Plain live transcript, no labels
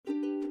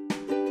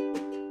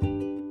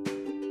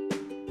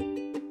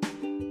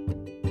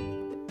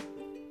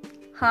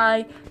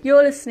Hi,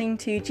 you're listening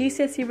to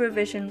GCSE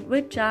Revision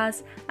with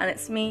Jazz, and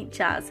it's me,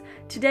 Jazz.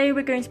 Today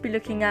we're going to be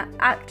looking at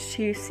Act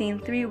 2, Scene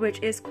 3, which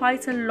is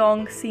quite a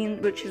long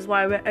scene, which is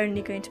why we're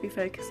only going to be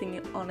focusing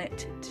on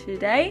it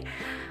today.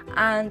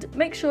 And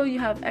make sure you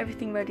have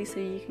everything ready so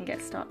you can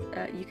start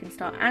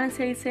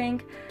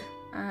annotating,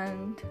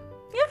 and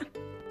yeah.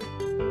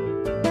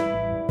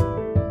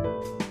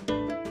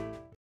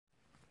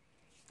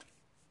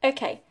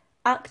 Okay,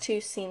 Act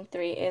 2, Scene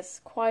 3 is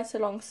quite a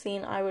long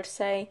scene, I would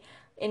say.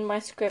 In my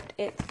script,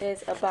 it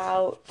is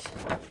about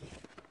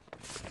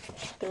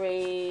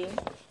 3,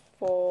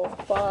 4,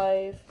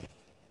 5,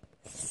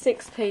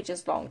 6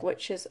 pages long,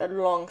 which is a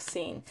long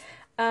scene.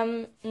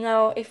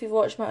 Now, if you've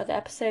watched my other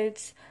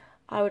episodes,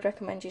 I would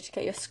recommend you to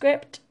get your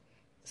script,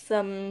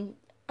 some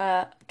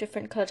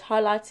different coloured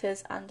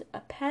highlighters and a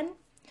pen.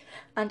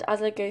 And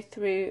as I go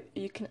through,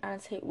 you can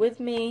annotate with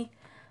me.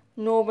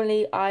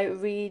 Normally, I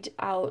read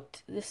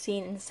out the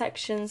scene in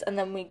sections and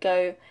then we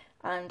go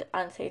and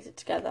annotate it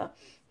together.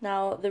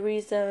 Now, the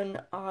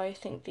reason I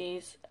think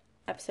these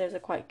episodes are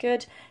quite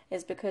good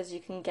is because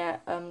you can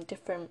get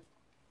different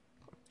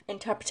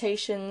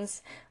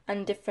interpretations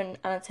and different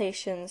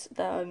annotations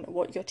than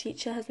what your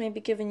teacher has maybe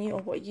given you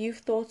or what you've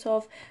thought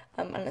of,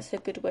 and it's a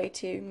good way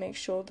to make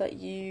sure that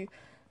you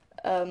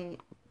have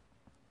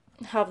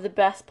the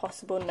best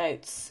possible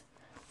notes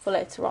for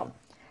later on.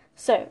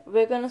 So,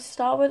 we're going to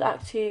start with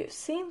Act 2,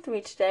 Scene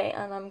 3 today,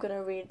 and I'm going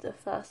to read the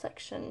first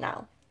section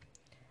now.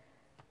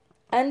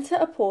 Enter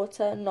a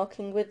porter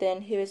knocking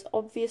within who is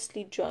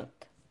obviously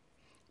drunk.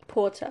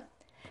 Porter.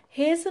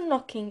 Here's a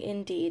knocking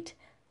indeed.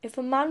 If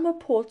a man were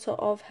porter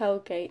of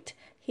Hellgate,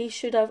 he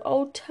should have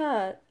old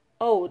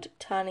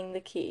turning the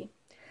key.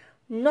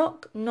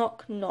 Knock,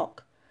 knock,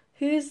 knock.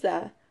 Who's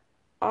there?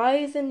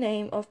 I the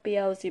name of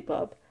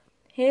Beelzebub.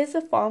 Here's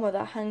a farmer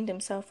that hanged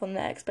himself on the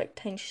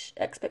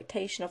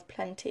expectation of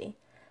plenty.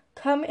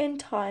 Come in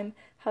time,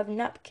 have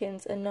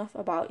napkins enough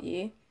about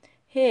you.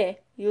 Here,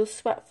 you'll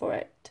sweat for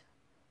it.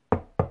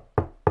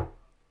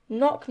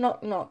 Knock,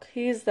 knock, knock.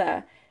 Who's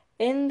there?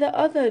 In the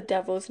other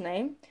devil's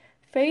name,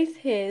 faith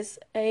here's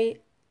a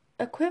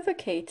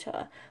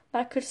equivocator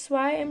that could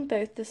swear in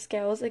both the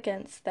scales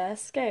against their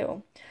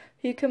scale,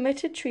 who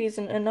committed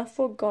treason enough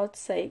for God's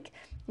sake,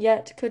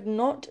 yet could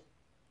not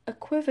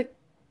equivocate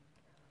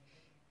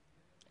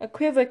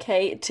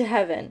to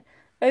heaven.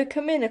 Oh,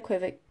 come in,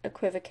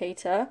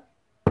 equivocator.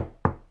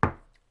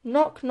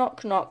 Knock,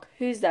 knock, knock.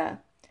 Who's there?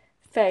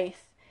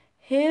 Faith.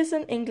 Here's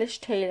an English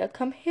tailor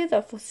come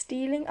hither for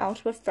stealing out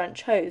of a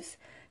French hose.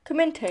 Come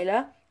in,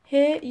 tailor.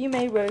 Here you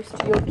may roast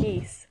your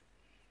geese.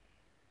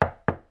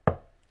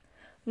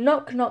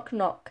 Knock, knock,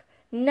 knock.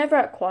 Never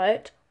at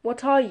quiet.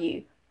 What are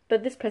you?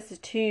 But this place is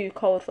too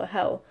cold for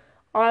hell.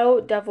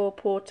 I'll devil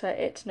porter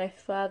it no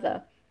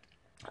further.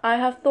 I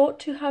have thought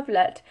to have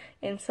let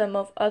in some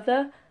of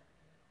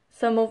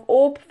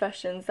all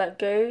professions that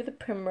go the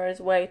primrose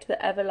way to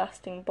the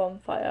everlasting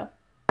bonfire.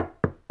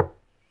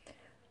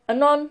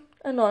 Anon,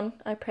 anon,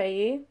 I pray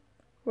you.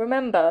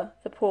 Remember,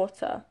 the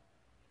porter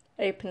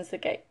opens the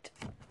gate.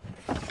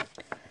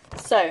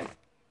 So,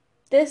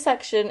 this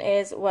section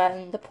is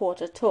when the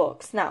porter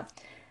talks. Now,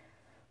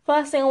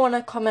 first thing I want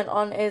to comment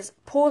on is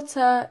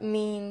porter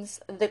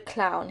means the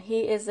clown.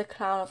 He is the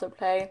clown of the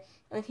play,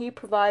 and he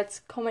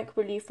provides comic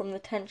relief from the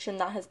tension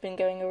that has been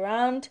going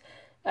on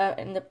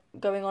in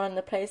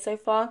the play so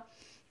far.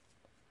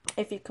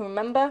 If you can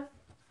remember,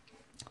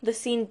 the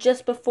scene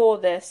just before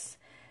this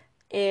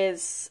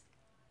is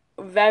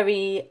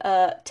very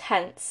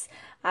tense,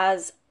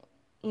 as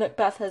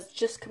Macbeth has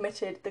just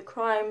committed the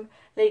crime.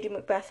 Lady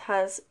Macbeth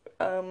has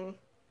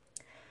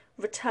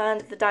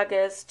returned the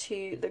daggers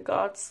to the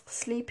guards'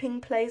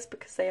 sleeping place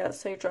because they are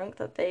so drunk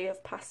that they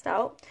have passed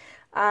out,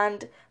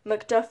 and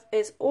Macduff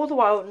is all the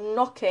while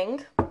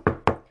knocking,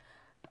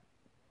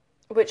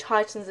 which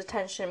heightens the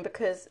tension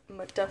because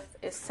Macduff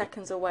is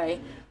seconds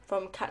away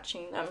from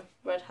catching them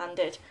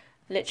red-handed,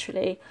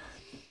 literally.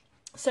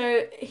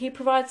 So he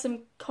provides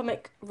some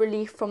comic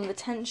relief from the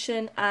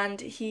tension,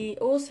 and he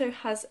also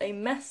has a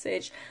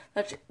message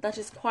that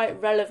is quite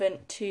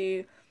relevant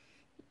to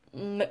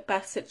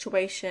Macbeth's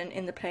situation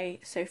in the play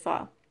so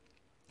far.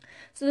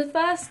 So the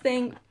first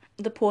thing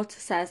the porter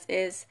says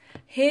is,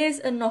 here's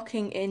a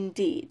knocking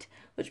indeed,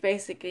 which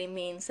basically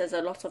means there's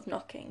a lot of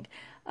knocking.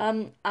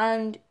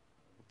 And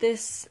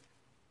this,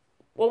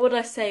 what would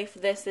I say for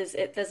this is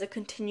there's a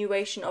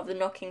continuation of the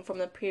knocking from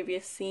the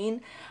previous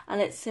scene,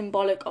 and it's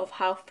symbolic of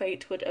how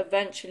fate would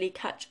eventually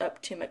catch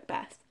up to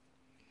Macbeth.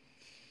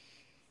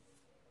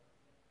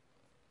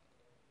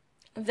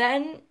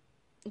 Then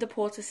the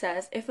porter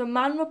says, if a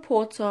man were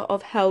porter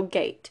of Hell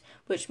Gate,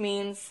 which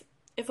means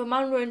if a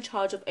man were in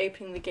charge of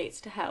opening the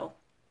gates to hell.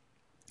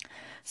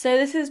 So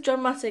this is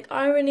dramatic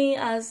irony,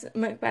 as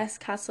Macbeth's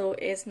castle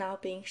is now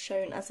being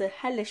shown as a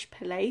hellish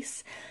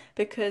place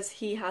because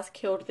he has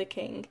killed the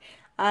king,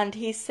 and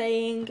he's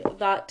saying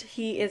that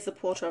he is the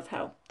porter of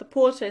hell. The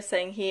porter is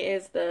saying he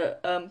is the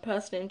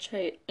person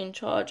in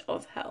charge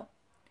of hell.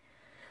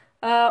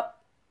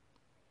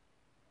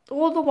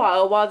 all the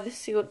while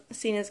this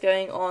scene is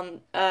going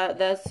on,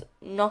 there's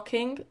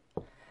knocking,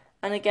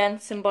 and again,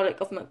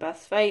 symbolic of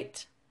Macbeth's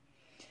fate.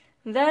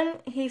 Then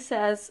he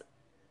says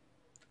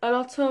a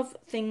lot of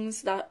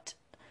things that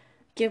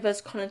give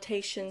us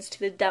connotations to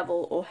the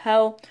devil or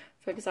hell.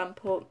 For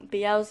example,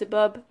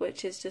 Beelzebub,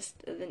 which is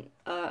just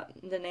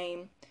the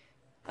name,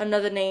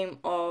 another name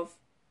of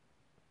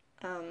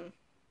the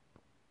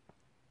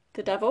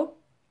devil.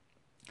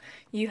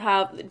 You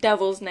have the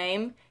devil's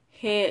name.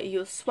 Here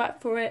you'll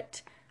sweat for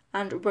it,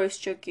 and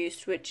roast your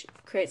goose, which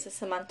creates a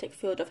semantic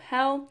field of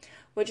hell,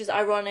 which is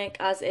ironic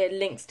as it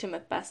links to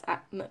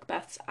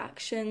Macbeth's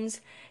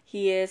actions.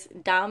 He is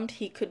damned.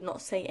 He could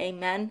not say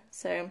amen,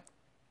 so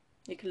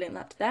you can link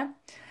that to there.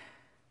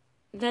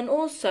 Then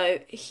also,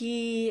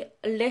 he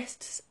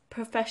lists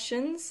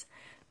professions.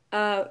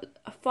 A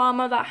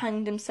farmer that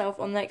hanged himself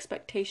on the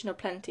expectation of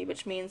plenty,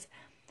 which means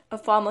a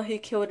farmer who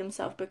killed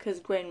himself because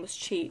grain was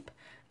cheap.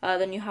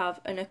 Then you have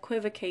an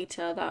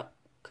equivocator that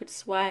could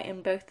swear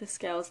in both the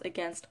scales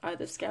against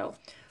either scale,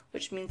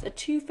 which means a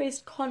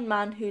two-faced con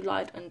man who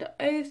lied under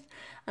oath,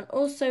 and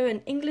also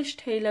an English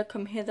tailor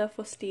come hither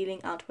for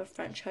stealing out of a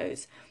French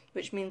hose,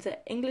 which means an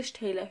English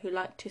tailor who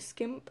liked to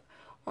skimp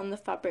on the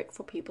fabric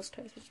for people's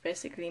clothes, which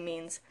basically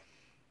means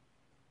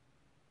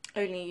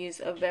only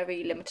use a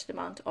very limited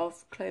amount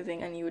of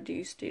clothing and you would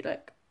use to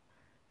like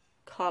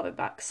carve it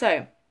back.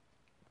 So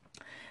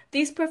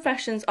these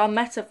professions are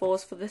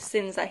metaphors for the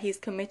sins that he's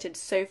committed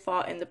so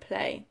far in the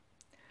play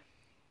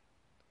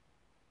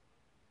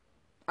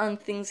and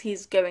things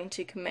he's going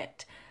to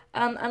commit.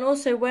 And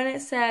also when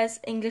it says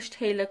English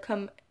tailor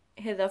come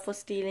hither for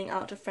stealing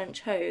out a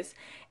French hose,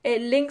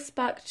 it links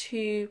back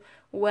to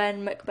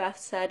when Macbeth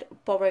said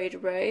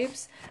borrowed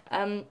robes.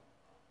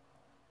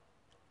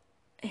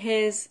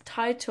 His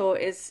title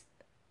is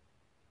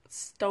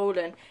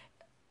stolen,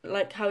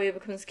 like how he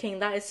becomes king,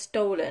 that is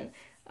stolen.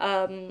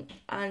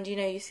 And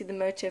you see the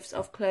motif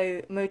of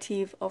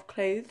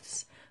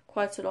clothes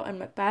quite a lot in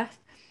Macbeth.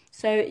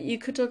 So you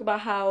could talk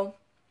about how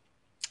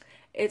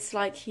it's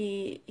like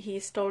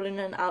he's stolen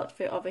an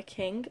outfit of a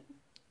king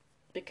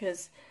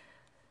because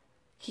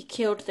he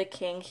killed the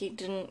king. He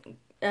didn't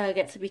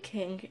get to be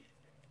king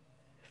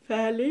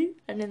fairly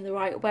and in the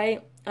right way.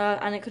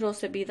 And it could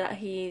also be that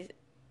he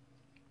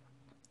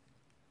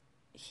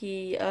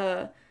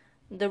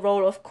the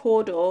role of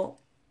Cawdor,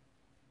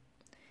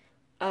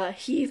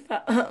 he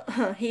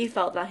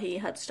felt that he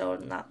had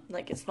stolen that,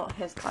 like it's not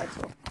his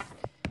title.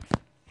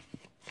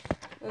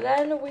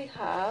 Then we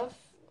have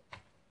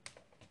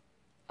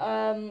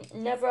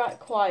never act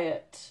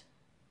quiet,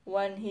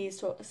 when he's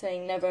sort of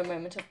saying never a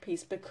moment of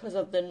peace because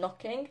of the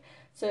knocking.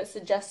 So it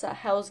suggests that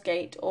Hell's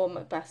Gate or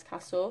Macbeth's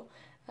castle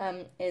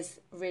is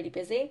really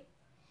busy.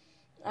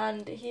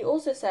 And he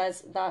also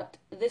says that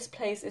this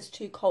place is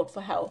too cold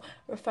for hell,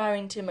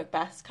 referring to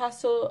Macbeth's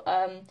castle.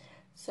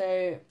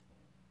 So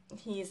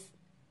he's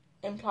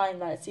implying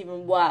that it's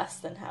even worse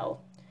than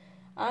hell.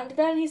 And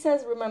then he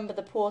says, remember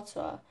the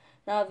porter.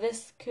 Now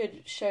this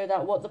could show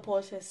that what the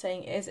porter is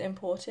saying is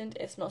important.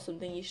 It's not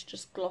something you should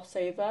just gloss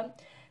over.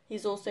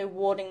 He's also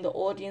warning the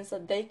audience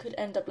that they could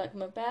end up like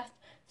Macbeth.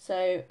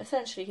 So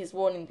essentially he's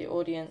warning the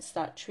audience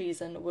that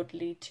treason would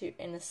lead to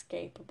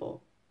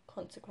inescapable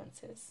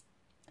consequences.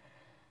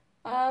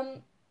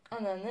 And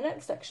then the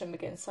next section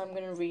begins, so I'm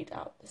going to read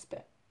out this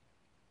bit.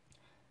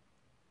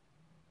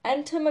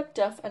 Enter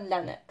Macduff and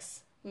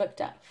Lennox.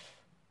 Macduff.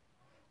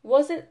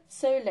 Was it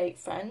so late,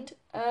 friend?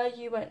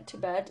 You went to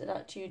bed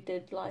that you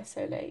did lie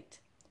so late.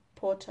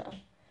 Porter.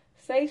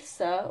 Faith,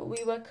 sir,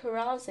 we were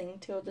carousing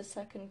till the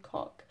second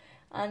cock,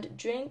 and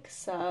drink,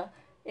 sir,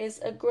 is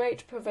a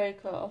great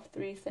provoker of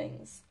three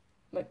things.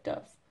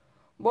 Macduff.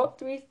 What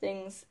three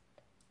things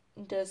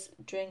does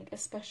drink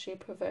especially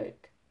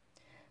provoke?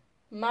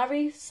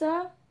 Marry,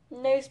 sir,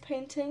 nose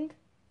painting,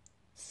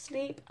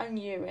 sleep and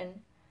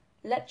urine.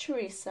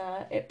 Lechery,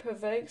 sir, it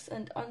provokes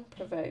and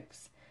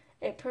unprovokes.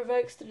 It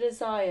provokes the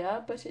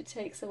desire, but it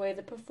takes away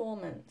the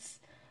performance.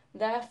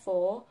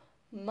 Therefore,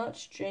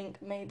 much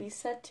drink may be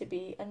said to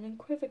be an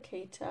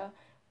equivocator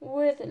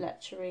with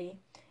lechery.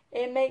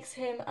 It makes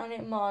him and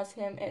it mars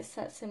him, it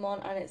sets him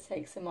on and it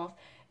takes him off.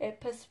 It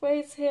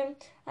persuades him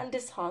and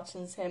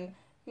disheartens him,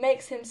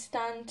 makes him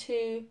stand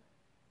to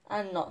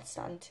and not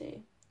stand to.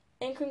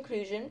 In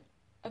conclusion,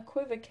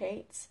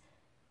 equivocates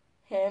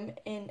him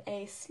in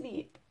a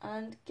sleep,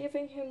 and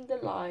giving him the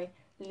lie,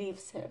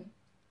 leaves him.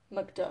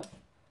 Macduff.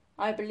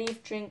 I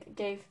believe drink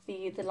gave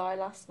thee the lie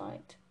last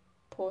night.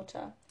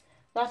 Porter.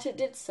 That it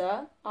did,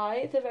 sir,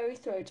 I the very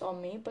throat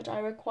on me, but I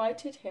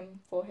requited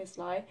him for his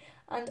lie,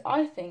 and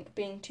I think,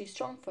 being too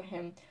strong for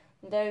him,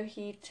 though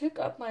he took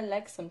up my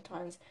leg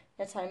sometimes,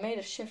 yet I made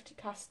a shift to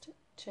cast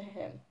to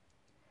him.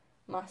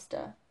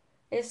 Master.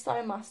 Is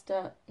thy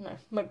master... No,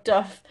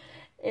 Macduff.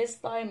 Is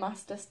thy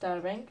master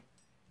stirring?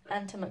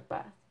 Enter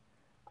Macbeth.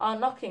 Our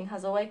knocking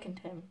has awakened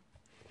him.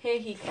 Here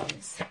he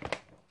comes.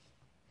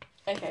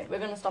 Okay, we're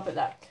going to stop it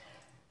there.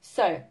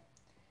 So,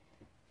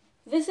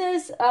 this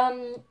is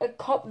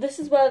this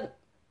is where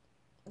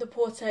the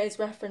porter is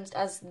referenced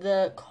as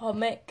the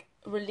comic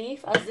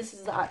relief, as this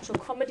is the actual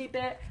comedy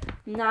bit.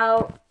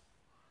 Now,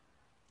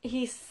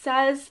 he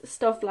says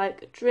stuff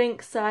like,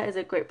 drink, sir, is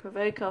a great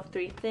provoker of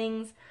three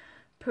things.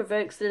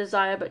 Provokes the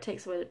desire but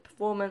takes away the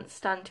performance.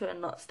 Stand to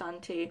and not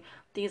stand to.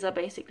 These are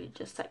basically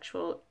just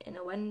sexual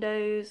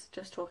innuendos,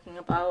 just talking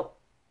about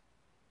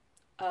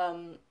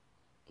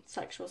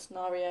sexual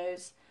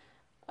scenarios.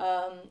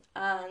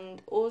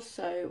 And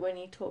also when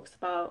he talks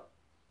about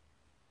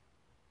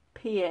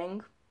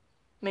peeing,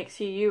 makes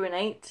you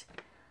urinate.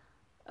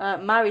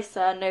 Marry,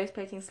 sir, nose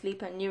plating,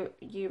 sleep and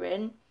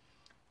urine.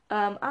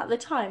 At the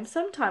time,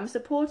 sometimes the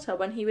porter,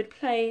 when he would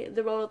play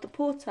the role of the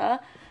porter,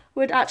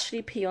 would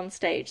actually pee on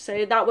stage.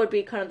 So that would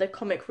be kind of the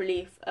comic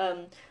relief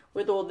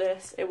with all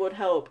this. It would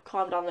help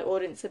calm down the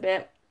audience a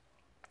bit.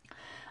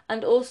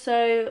 And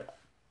also,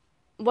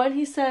 when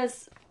he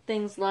says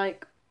things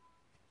like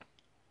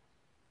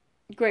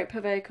great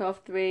provoker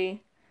of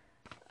three,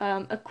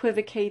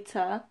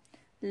 equivocator,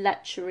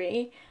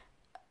 lechery,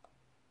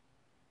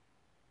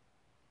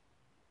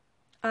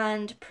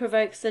 and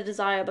provokes the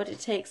desire but it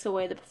takes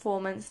away the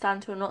performance,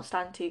 stand to or not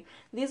stand to.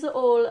 These are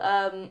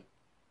all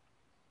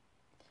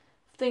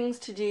things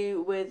to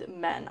do with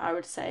men, I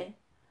would say.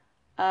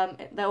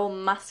 They're all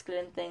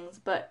masculine things,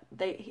 but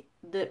the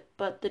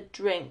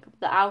drink,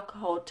 the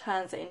alcohol,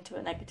 turns it into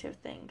a negative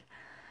thing.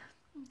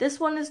 This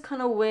one is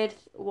kind of weird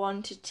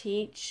one to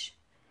teach,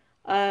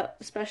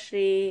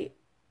 especially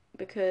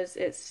because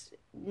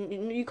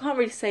you can't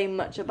really say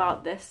much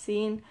about this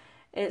scene.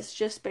 It's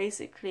just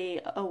basically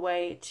a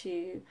way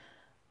to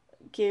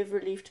give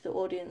relief to the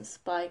audience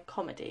by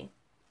comedy.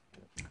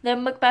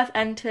 Then Macbeth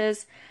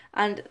enters,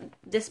 and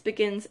this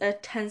begins a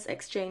tense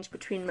exchange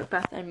between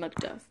Macbeth and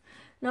Macduff.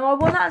 Now, I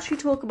want to actually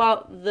talk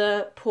about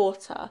the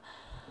porter.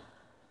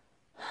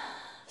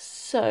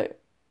 So,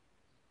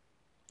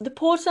 the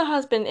porter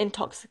has been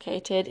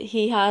intoxicated.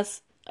 He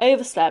has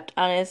overslept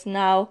and is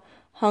now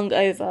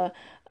hungover.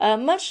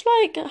 Much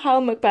like how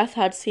Macbeth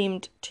had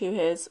seemed to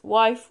his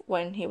wife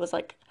when he was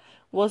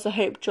a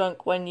hope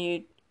drunk when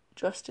you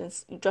dressed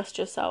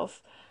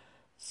yourself.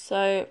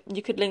 So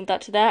you could link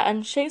that to there.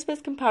 And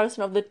Shakespeare's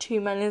comparison of the two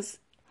men is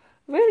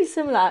really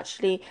similar,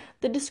 actually.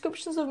 The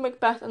descriptions of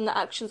Macbeth and the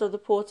actions of the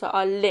porter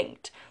are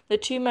linked. The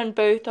two men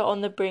both are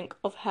on the brink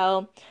of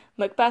hell.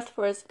 Macbeth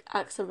for his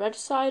acts of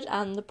regicide,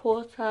 and the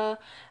porter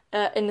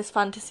in his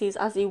fantasies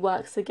as he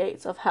works the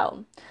gates of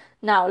hell.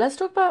 Now, let's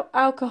talk about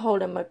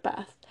alcohol in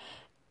Macbeth.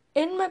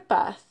 In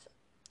Macbeth,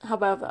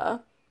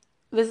 however,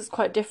 this is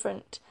quite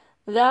different.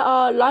 There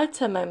are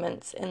lighter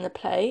moments in the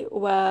play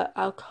where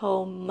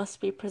alcohol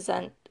must be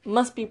present,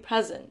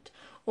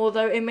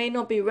 although it may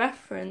not be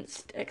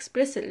referenced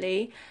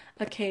explicitly.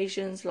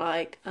 Occasions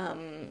like,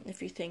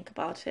 if you think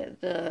about it,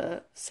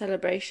 the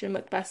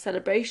Macbeth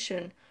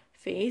celebration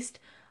feast.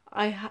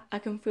 I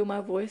can feel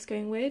my voice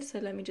going weird, so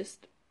let me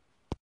just...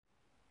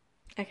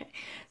 Okay,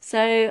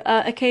 so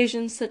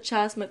occasions such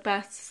as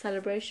Macbeth's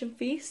celebration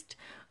feast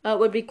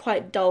would be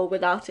quite dull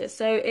without it.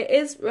 So it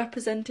is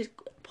represented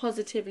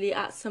positively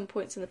at some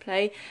points in the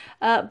play,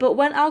 but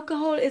when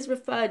alcohol is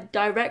referred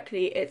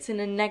directly, it's in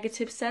a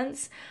negative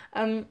sense,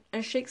 and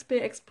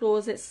Shakespeare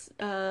explores its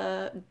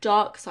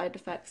dark side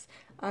effects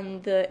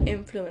and the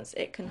influence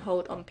it can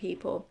hold on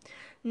people.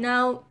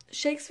 Now,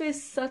 Shakespeare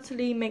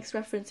subtly makes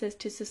references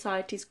to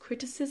society's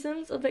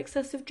criticisms of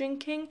excessive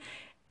drinking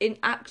in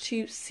Act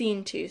 2,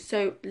 Scene 2,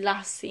 so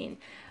last scene.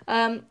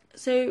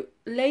 So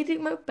Lady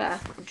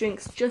Macbeth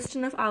drinks just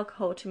enough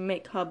alcohol to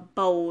make her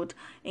bold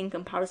in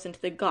comparison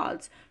to the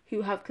guards,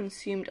 who have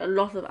consumed a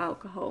lot of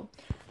alcohol.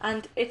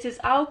 And it is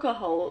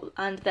alcohol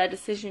and their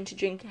decision to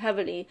drink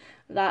heavily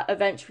that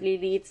eventually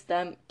leads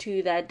them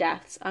to their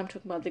deaths. I'm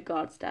talking about the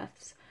guards'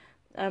 deaths,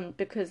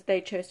 because they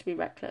chose to be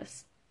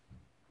reckless.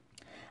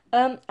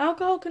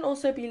 Alcohol can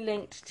also be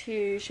linked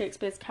to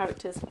Shakespeare's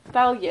characters'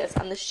 failures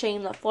and the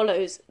shame that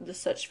follows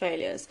such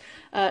failures.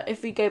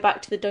 If we go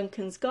back to the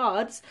Duncan's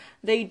guards,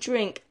 they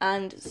drink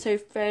and so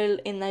fail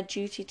in their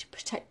duty to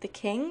protect the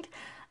king.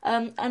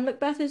 And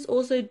Macbeth is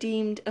also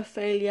deemed a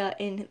failure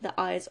in the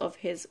eyes of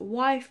his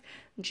wife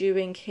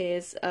during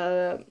his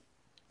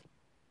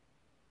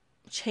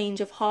change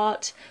of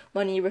heart,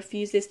 when he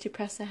refuses to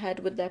press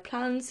ahead with their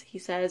plans. He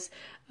says,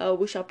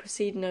 "We shall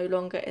proceed no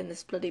longer in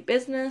this bloody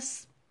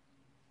business."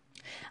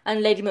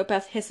 And Lady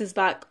Macbeth hisses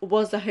back,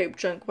 "Was the hope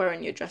drunk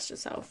wherein you dressed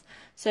yourself?"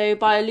 So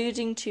by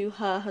alluding to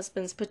her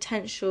husband's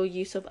potential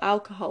use of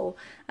alcohol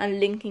and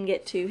linking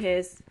it to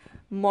his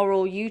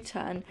moral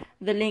U-turn,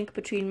 the link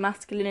between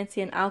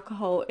masculinity and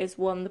alcohol is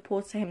one the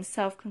porter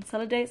himself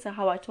consolidates. So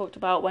how I talked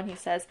about when he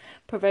says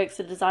provokes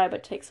the desire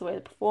but takes away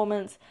the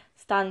performance,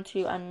 stand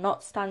to and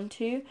not stand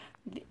to.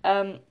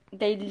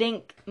 They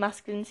link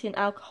masculinity and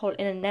alcohol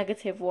in a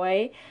negative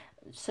way,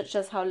 such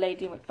as how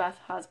Lady Macbeth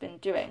has been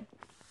doing.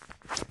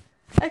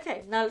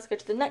 Okay, now let's go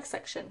to the next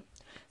section.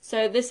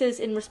 So this is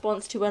in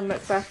response to when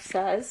Macbeth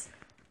says,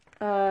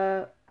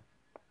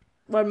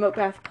 when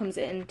Macbeth comes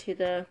into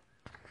the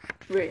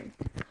room.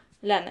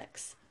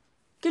 Lennox: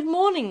 "Good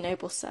morning,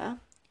 noble sir."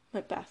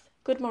 Macbeth: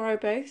 "Good morrow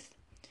both."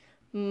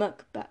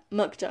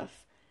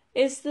 Macduff: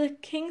 "Is the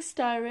king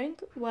stirring,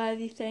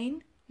 worthy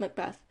thane?"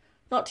 Macbeth.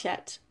 Not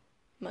yet.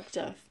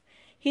 Macduff.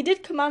 He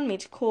did command me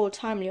to call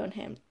timely on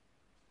him.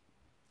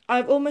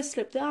 I've almost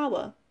slipped the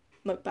hour.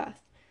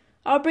 Macbeth.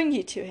 I'll bring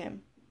you to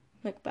him.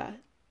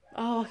 Macbeth.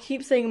 Oh, I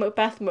keep saying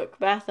Macbeth,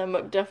 Macbeth, and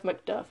Macduff,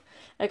 Macduff.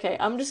 Okay,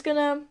 I'm just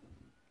gonna...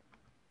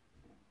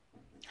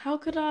 How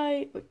could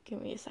I... Wait,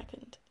 give me a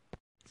second.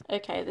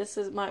 Okay,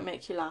 might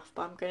make you laugh,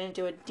 but I'm going to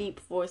do a deep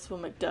voice for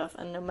Macduff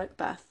and a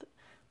Macbeth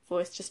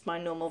voice, just my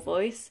normal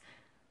voice.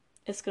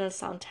 It's going to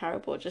sound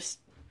terrible, just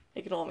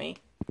ignore me.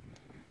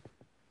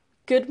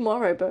 Good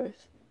morrow,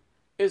 both.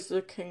 Is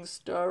the king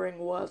stirring,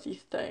 worthy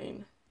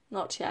Thane?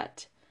 Not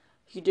yet.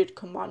 He did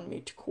command me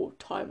to call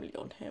timely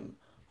on him.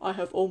 I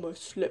have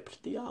almost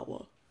slipped the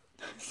hour.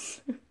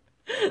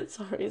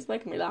 Sorry, it's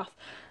making me laugh.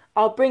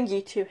 I'll bring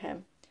ye to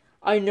him.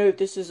 I know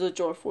this is a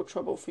joyful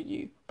trouble for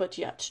you, but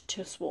yet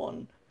 'tis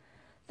one.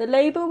 The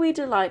labour we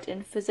delight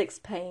in physics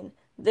pain.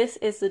 This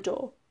is the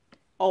door.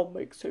 I'll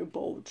make so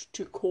bold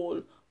to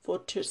call, for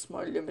 'tis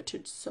my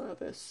limited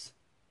service.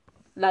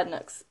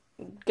 Lennox.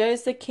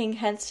 Goes the king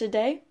hence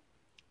today?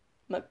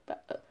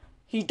 Macbeth.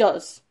 He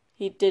does.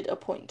 He did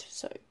appoint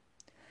so.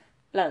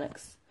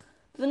 Lennox.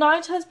 The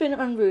night has been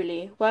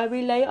unruly. Where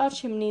we lay our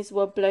chimneys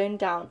were blown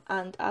down,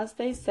 and, as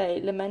they say,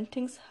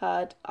 lamentings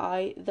heard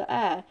I the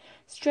air,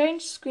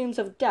 strange screams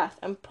of death,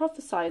 and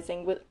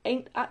prophesying with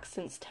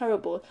accents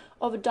terrible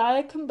of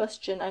dire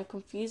combustion and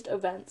confused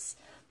events.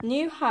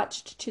 New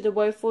hatched to the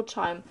woeful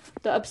chime,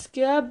 the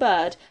obscure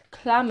bird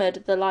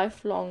clamoured the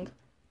lifelong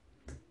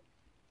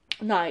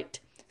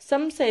night.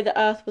 Some say the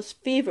earth was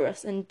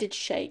feverish and did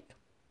shake.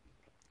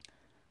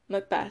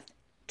 Macbeth.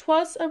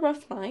 'Twas a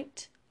rough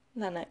night.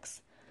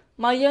 Lennox.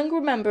 My young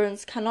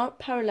remembrance cannot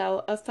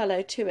parallel a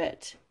fellow to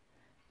it.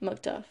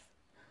 Macduff.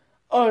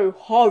 Oh,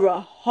 horror,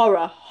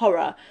 horror,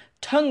 horror!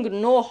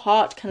 Tongue nor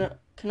heart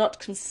cannot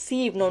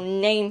conceive nor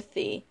name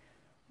thee.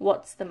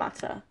 What's the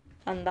matter?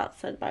 And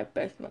that's said by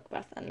both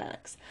Macbeth and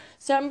Lennox.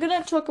 So I'm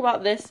going to talk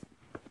about this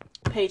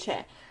page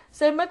here.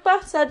 So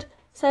Macbeth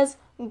says,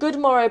 good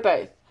morrow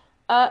both.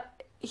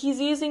 He's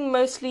using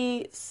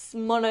mostly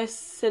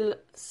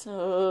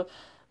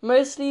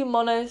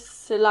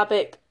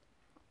monosyllabic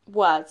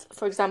words.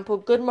 For example,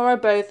 good morrow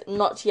both,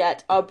 not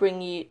yet, I'll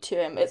bring you to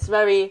him. It's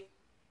very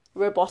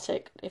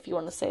robotic, if you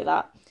want to say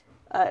that.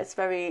 It's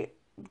very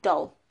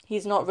dull.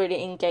 He's not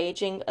really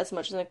engaging as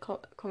much in the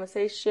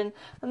conversation,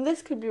 and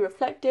this could be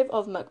reflective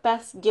of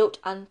Macbeth's guilt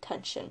and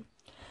tension.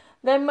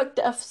 Then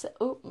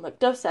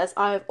Macduff says,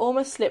 I have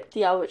almost slipped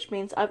the hour, which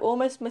means I've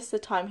almost missed the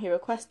time he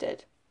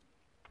requested.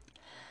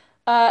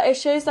 It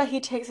shows that he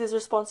takes his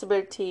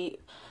responsibility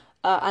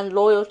and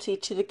loyalty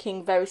to the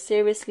king very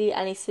seriously,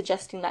 and he's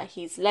suggesting that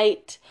he's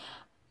late.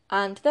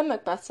 And then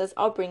Macbeth says,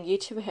 I'll bring you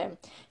to him.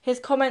 His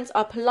comments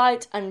are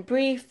polite and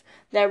brief.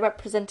 They're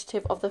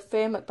representative of the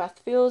fear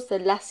Macbeth feels. The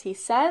less he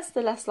says,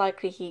 the less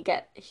likely he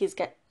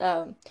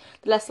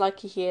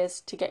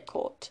is to get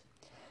caught.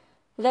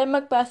 Then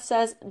Macbeth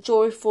says,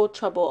 joyful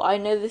trouble. I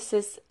know this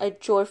is a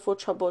joyful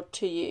trouble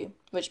to you,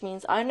 which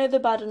means I know the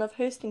burden of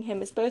hosting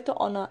him is both an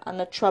honour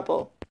and a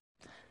trouble.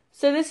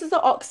 So this is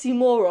an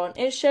oxymoron.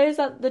 It shows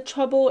that the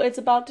trouble is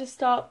about to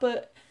start,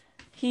 but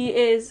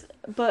he's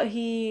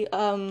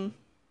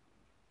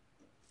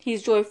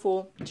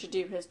joyful to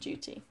do his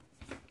duty.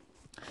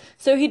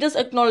 So he does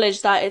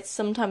acknowledge that it's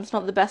sometimes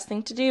not the best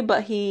thing to do,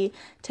 but he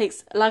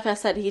takes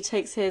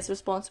his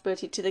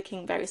responsibility to the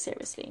king very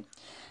seriously.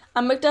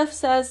 And Macduff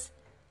says,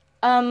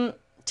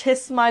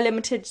 'tis my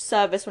limited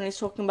service, when he's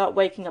talking about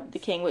waking up the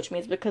king, which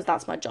means because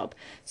that's my job.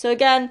 So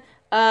again,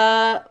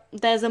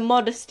 there's a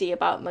modesty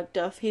about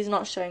Macduff. He's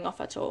not showing off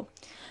at all.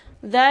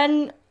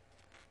 Then,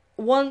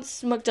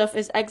 once Macduff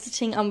is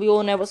exiting and we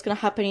all know what's going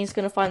to happen, he's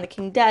going to find the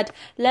king dead,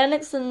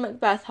 Lennox and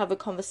Macbeth have a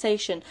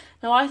conversation.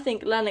 Now, I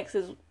think Lennox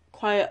is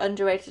quite an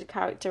underrated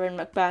character in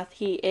Macbeth.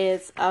 He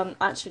is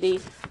actually...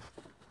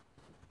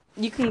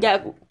 You can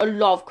get a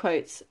lot of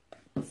quotes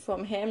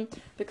from him,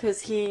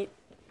 because he...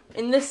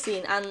 In this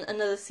scene and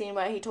another scene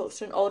where he talks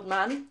to an old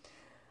man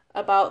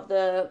about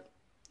the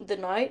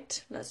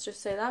night, let's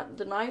just say that,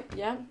 the night,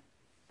 yeah,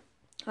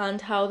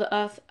 and how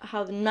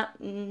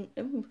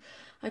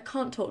I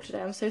can't talk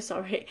today, I'm so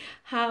sorry,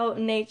 how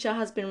nature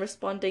has been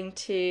responding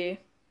to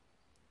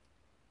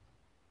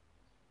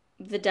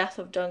the death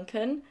of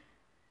Duncan.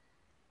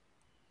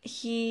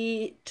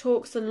 He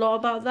talks a lot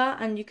about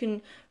that, and you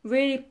can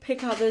really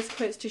pick out those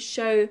quotes to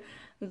show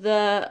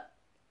the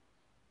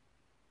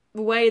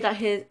way that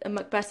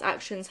Macbeth's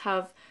actions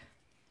have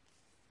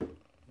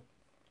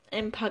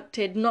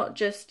impacted not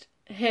just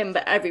him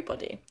but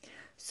everybody.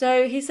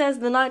 So he says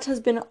the night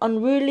has been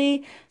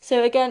unruly.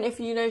 So again, if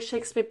you know,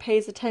 Shakespeare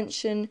pays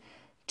attention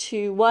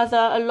to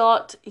weather a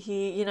lot.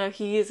 He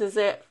uses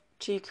it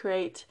to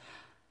create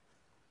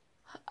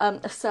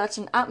a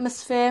certain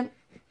atmosphere.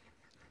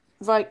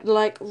 Right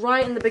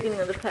in the beginning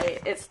of the play,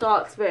 it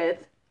starts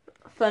with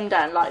thunder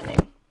and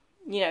lightning.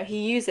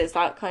 He uses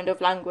that kind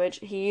of language.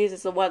 He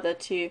uses the weather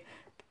to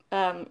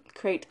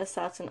create a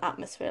certain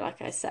atmosphere,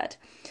 like I said.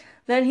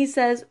 Then he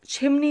says,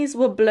 chimneys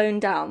were blown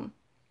down.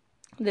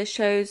 This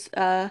shows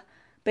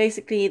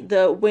basically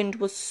the wind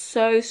was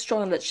so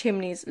strong that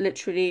chimneys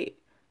literally...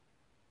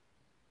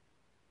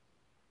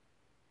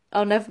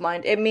 Oh, never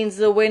mind. It means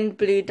the wind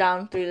blew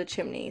down through the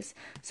chimneys.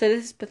 So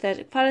this is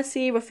pathetic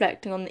fallacy,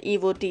 reflecting on the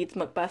evil deeds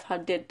Macbeth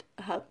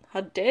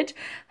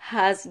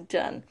has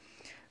done.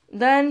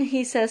 Then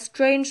he says,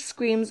 strange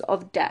screams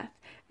of death.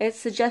 It's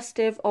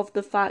suggestive of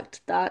the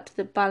fact that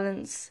the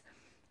balance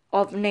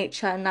of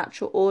nature and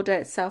natural order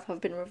itself have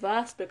been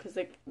reversed because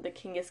the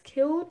king is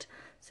killed.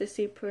 So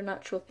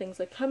supernatural things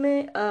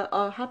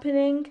are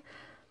happening.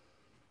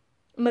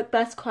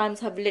 Macbeth's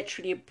crimes have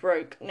literally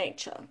broke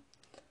nature.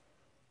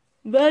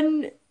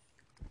 Then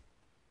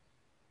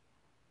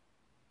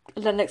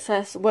Lennox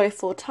says,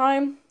 woeful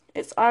time.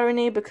 It's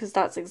irony because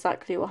that's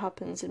exactly what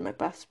happens in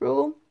Macbeth's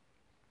rule.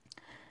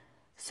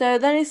 So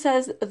then he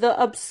says, the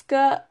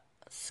obscure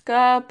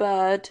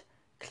bird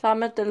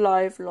clamoured the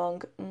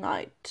livelong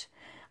night.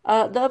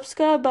 The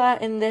obscure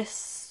bird in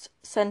this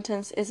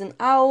sentence is an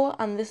owl,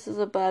 and this is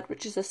a bird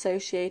which is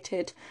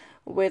associated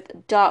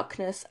with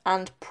darkness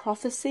and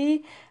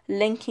prophecy,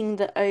 linking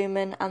the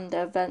omen and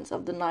the events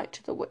of the night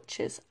to the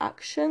witch's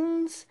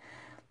actions.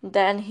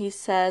 Then he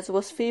says,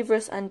 was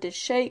feverish and did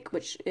shake,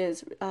 which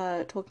is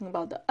talking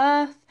about the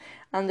earth,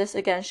 and this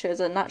again shows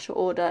that natural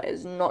order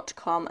is not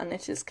calm and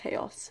it is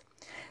chaos.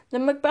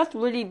 Then Macbeth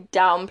really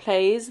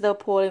downplays the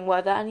appalling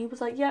weather, and he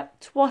was like, yep,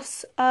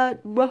 'twas a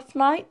rough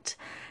night.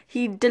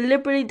 He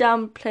deliberately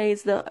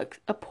downplays the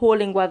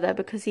appalling weather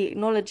because he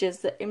acknowledges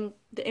the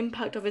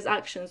impact of his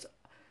actions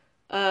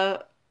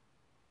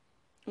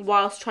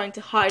whilst trying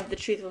to hide the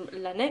truth from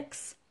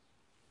Lennox.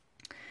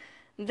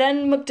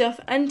 Then Macduff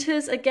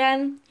enters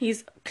again.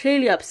 He's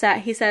clearly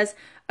upset. He says,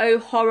 oh,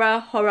 horror,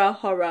 horror,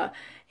 horror.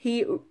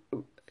 He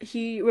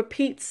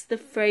repeats the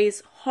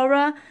phrase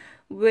horror,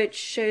 which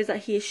shows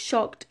that he is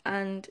shocked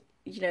and,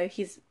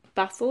 he's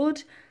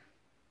baffled.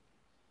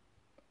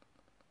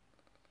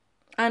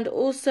 And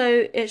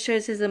also it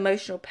shows his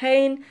emotional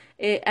pain.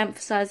 It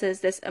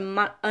emphasises this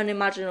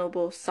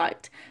unimaginable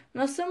sight.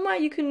 Now, somewhere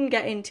you can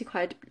get into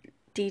quite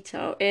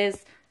detail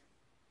is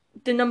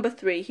the number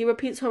 3. He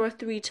repeats horror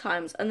 3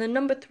 times, and the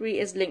number 3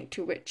 is linked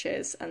to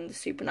witches and the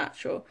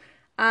supernatural.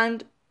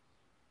 And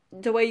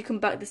the way you can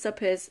back this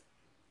up is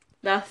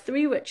there are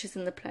 3 witches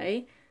in the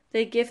play.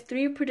 They give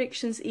 3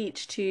 predictions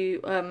each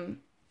to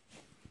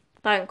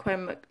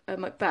Banquo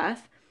and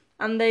Macbeth,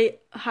 and they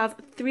have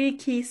 3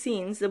 key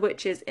scenes, the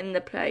witches, in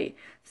the play.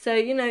 So,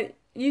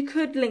 you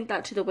could link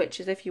that to the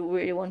witches if you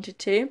really wanted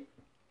to.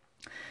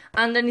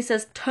 And then he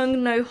says,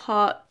 tongue nor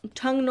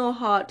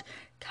heart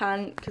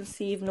can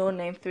conceive nor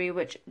name 3,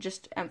 which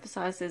just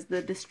emphasises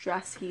the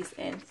distress he's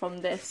in from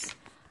this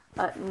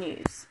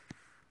news.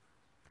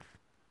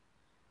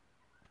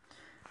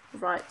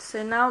 Right,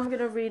 so now I'm going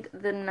to read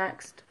the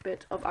next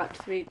bit of Act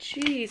 3.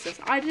 Jesus,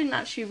 I didn't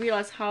actually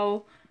realise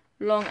how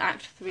long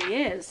Act 3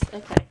 is.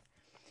 Okay,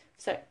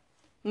 so,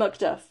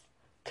 Macduff.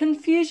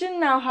 Confusion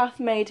now hath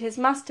made his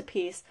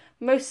masterpiece,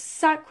 most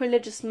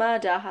sacrilegious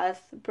murder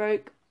hath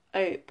broke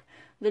ope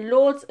the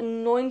Lord's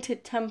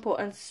anointed temple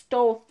and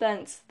stole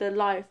thence the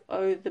life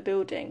o' the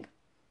building.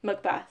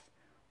 Macbeth.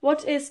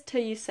 What is't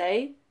you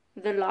say?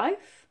 The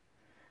life?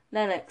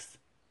 Lennox.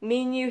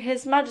 Mean you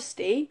his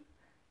majesty?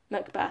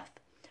 Macbeth.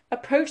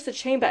 Approach the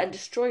chamber and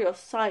destroy your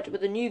sight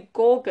with a new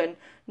Gorgon.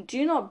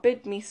 Do not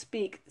bid me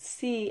speak,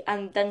 see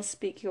and then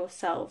speak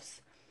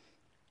yourselves.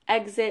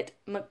 Exit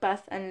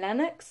Macbeth and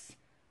Lennox.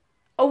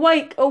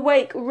 Awake,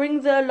 awake,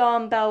 ring the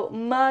alarm bell,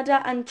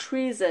 murder and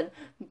treason.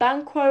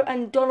 Banquo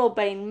and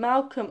Donalbain,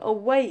 Malcolm,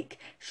 awake.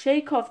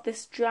 Shake off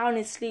this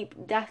drowning sleep,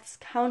 death's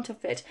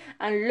counterfeit,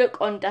 and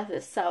look on death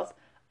itself.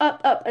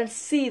 Up, up, and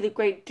see the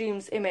great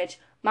doom's image.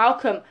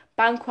 Malcolm,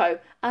 Banquo,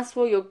 as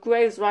for your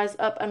graves, rise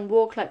up and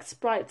walk like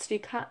sprites to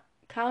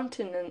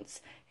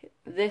countenance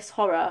this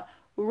horror.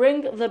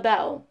 Ring the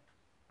bell.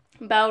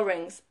 Bell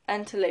rings.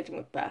 Enter Lady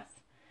Macbeth.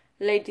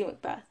 Lady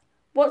Macbeth.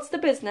 What's the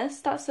business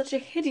that such a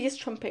hideous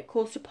trumpet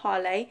calls to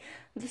parley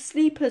the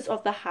sleepers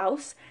of the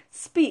house?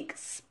 Speak,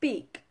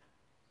 speak.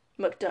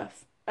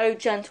 Macduff. O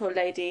gentle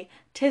lady,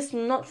 'tis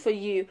not for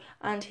you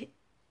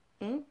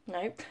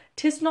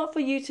tis not for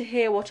you to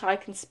hear what I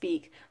can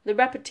speak. The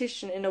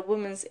repetition in a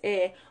woman's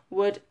ear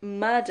would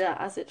murder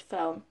as it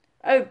fell.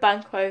 O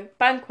Banquo,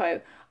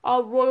 Banquo,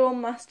 our royal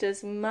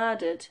master's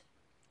murdered.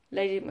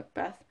 Lady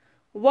Macbeth.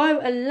 Woe,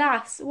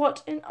 alas,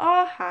 what, in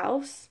our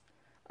house?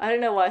 I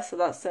don't know why I said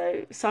that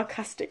so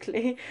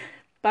sarcastically.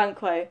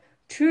 Banquo.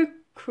 Too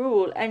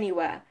cruel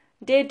anywhere.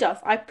 Dear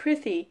Duff, I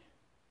prithee,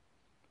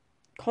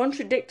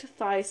 contradict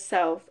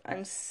thyself,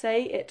 and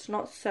say it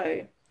not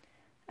so.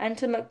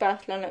 Enter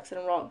Macbeth, Lennox,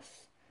 and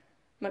Ross.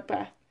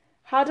 Macbeth.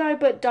 Had I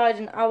but died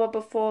an hour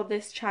before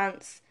this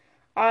chance,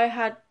 I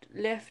had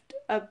lived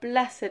a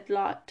blessed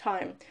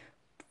time.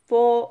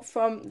 For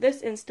from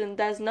this instant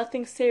there's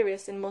nothing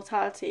serious in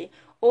mortality.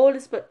 All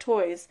is but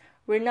toys.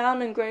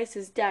 Renown and grace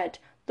is dead.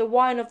 The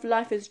wine of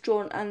life is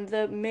drawn, and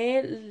the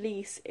mere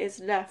lease is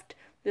left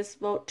this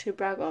vault to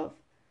brag of.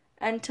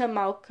 Enter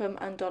Malcolm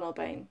and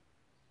Donalbain.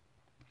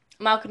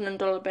 Malcolm and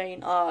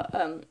Donalbain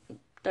are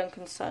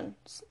Duncan's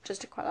sons,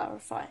 just to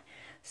clarify.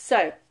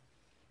 So,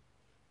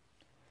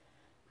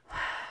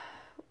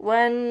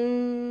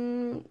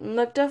 when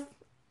Macduff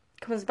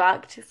comes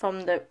back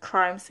from the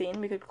crime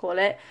scene, we could call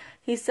it,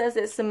 he says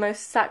it's the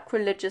most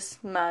sacrilegious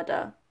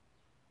murder.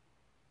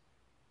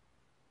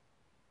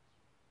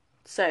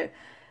 So,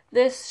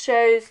 this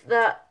shows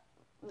that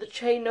the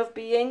chain of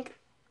being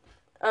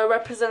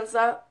represents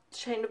that.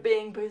 Chain of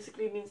being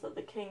basically means that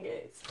the king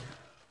is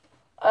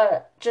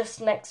just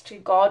next to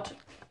God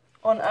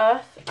on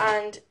earth,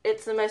 and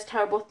it's the most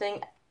terrible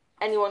thing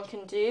anyone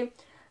can do.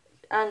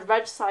 And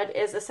regicide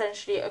is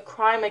essentially a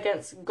crime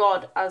against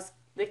God, as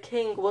the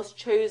king was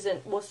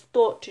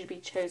thought to be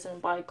chosen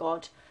by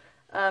God,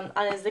 and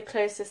is the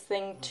closest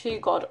thing to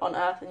God on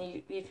earth,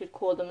 and you could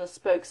call them the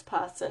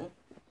spokesperson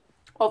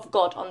of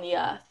God on the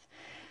earth.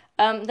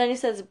 Then he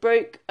says,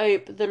 broke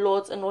ope the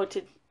Lord's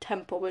anointed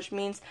temple, which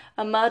means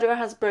a murderer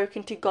has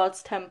broken to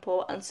God's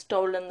temple and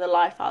stolen the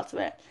life out of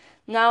it.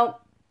 Now,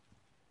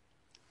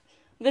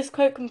 this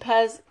quote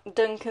compares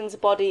Duncan's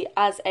body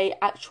as a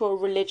actual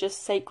religious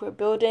sacred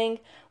building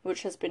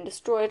which has been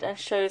destroyed, and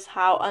shows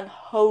how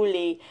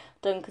unholy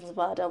Duncan's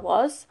murder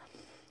was.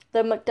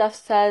 Then Macduff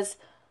says,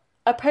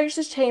 approach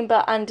this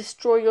chamber and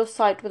destroy your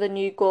sight with a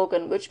new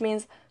Gorgon, which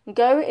means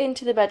go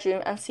into the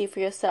bedroom and see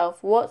for yourself.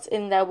 What's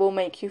in there will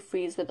make you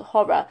freeze with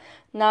horror.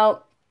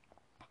 Now,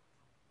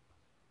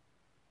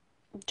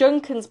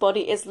 Duncan's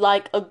body is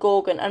like a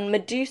Gorgon, and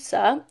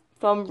Medusa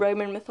from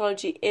Roman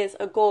mythology is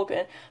a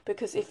Gorgon,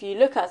 because if you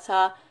look at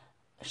her,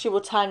 she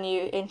will turn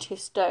you into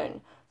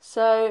stone.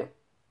 So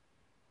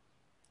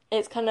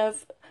it's kind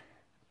of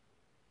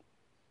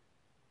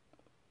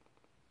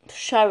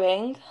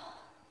showing.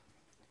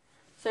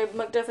 So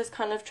Macduff is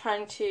kind of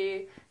trying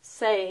to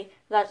say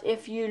that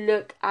if you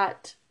look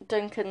at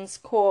Duncan's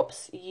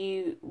corpse,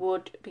 you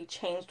would be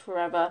changed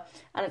forever.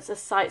 And it's a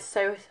sight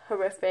so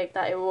horrific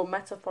that it will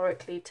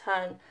metaphorically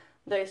turn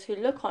those who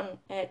look on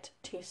it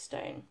to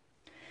stone.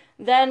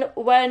 Then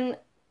when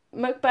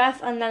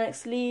Macbeth and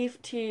Lennox leave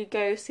to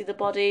go see the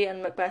body,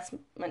 and Macbeth's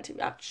meant to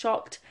act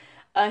shocked,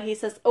 he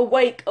says,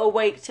 awake,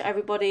 awake to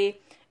everybody.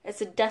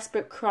 It's a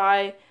desperate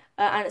cry,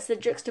 and it's a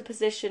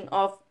juxtaposition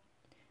of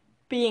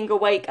being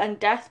awake and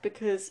death,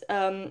 because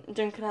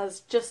Duncan has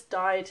just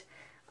died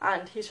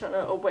and he's trying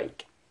to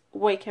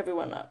wake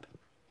everyone up.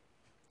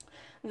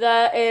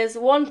 There is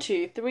 1,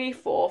 2, 3,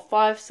 4,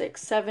 5,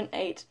 6, 7,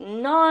 8,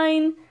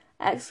 9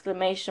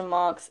 exclamation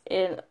marks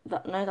in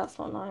that. No, that's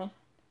not 9.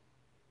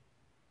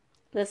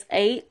 There's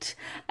 8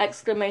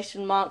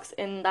 exclamation marks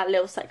in that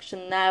little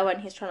section there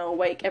when he's trying to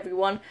awake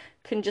everyone.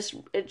 It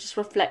just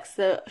reflects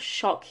the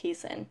shock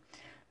he's in.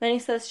 Then he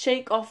says,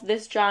 shake off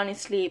this drowny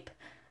sleep,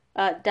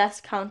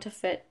 death's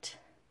counterfeit.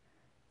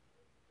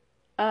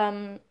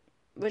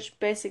 Which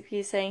basically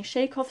is saying,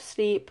 shake off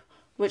sleep,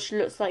 which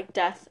looks like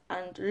death,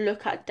 and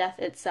look at death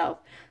itself.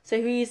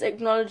 So he's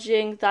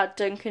acknowledging that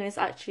Duncan is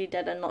actually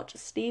dead and not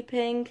just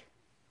sleeping.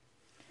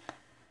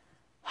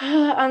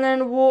 And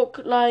then walk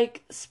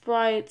like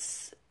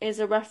sprites is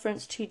a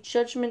reference to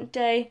Judgment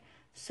Day.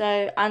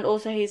 So, and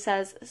also he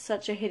says,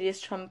 such a hideous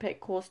trumpet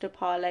caused to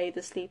parley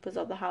the sleepers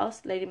of the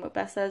house. Lady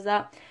Macbeth says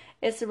that.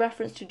 It's a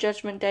reference to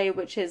Judgment Day,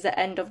 which is the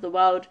end of the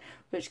world,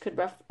 which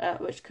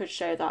could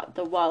show that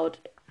the world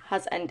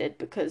has ended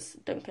because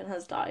Duncan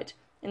has died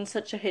in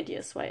such a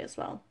hideous way as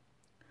well.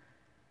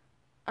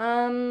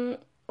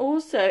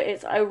 Also,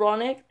 it's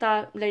ironic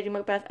that Lady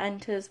Macbeth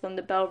enters when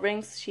the bell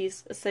rings.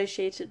 She's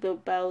associated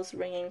with bells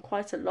ringing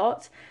quite a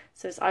lot,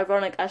 so it's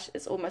ironic as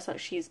it's almost like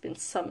she's been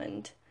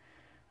summoned.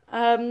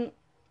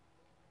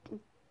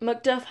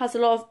 Macduff has a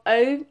lot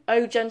of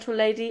oh gentle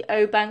lady,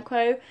 oh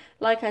Banquo.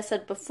 Like I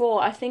said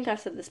before, I think I've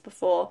said this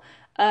before,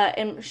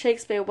 in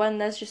Shakespeare, when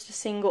there's just a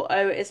single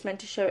O, it's meant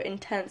to show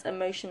intense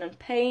emotion and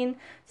pain.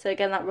 So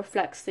again, that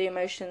reflects the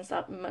emotions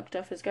that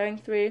Macduff is going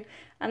through.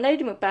 And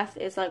Lady Macbeth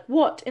is like,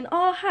 what, in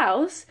our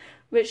house?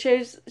 Which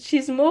shows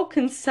she's more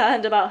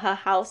concerned about her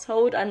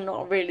household and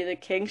not really the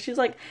king. She's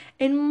like,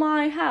 in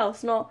my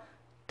house, not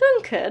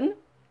Duncan?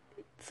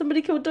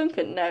 Somebody killed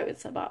Duncan? No,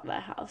 it's about their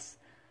house.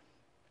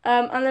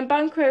 And then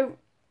Banquo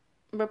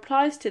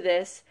replies to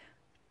this,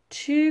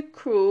 too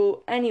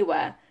cruel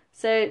anywhere.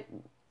 So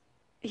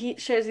he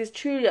shows he's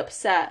truly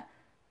upset,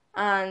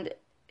 and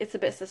it's a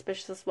bit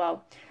suspicious as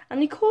well.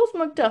 And he calls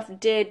Macduff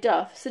Dear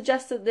Duff,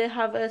 suggests that they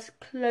have a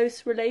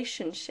close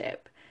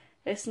relationship.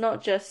 It's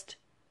not just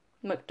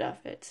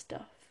Macduff, it's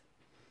Duff.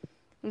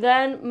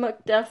 Then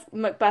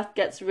Macbeth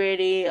gets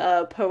really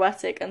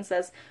poetic and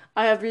says,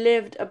 I have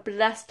lived a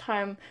blessed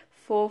time,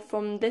 for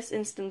from this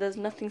instant there's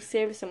nothing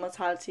serious in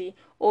mortality,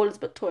 all is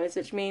but toys,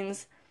 which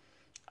means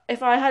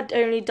if I had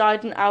only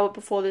died an hour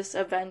before this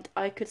event,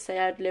 I could say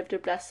I had lived a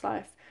blessed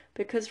life,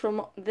 because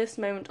from this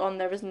moment on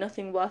there is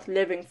nothing worth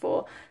living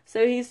for.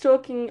 So he's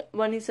talking,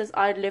 when he says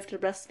I'd lived a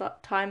blessed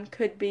time,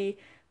 could be,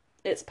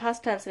 it's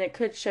past tense, and it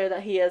could show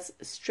that he has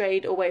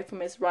strayed away from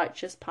his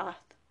righteous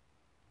path.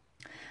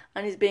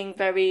 And he's being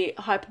very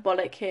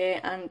hyperbolic here,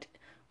 and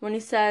when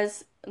he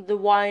says the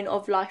wine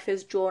of life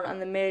is drawn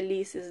and the mere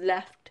lees is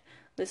left,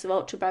 this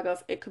Vulture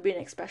Bagov, it could be an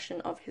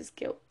expression of his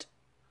guilt.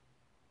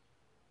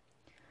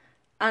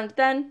 And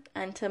then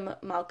enter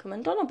Malcolm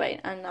and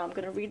Donalbain. And now I'm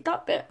going to read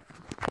that bit.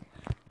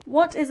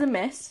 What is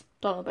amiss?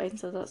 Donalbain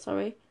says that,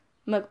 sorry.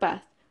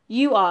 Macbeth.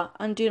 You are,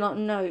 and do not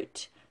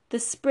note. The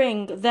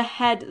spring, the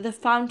head, the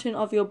fountain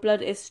of your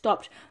blood is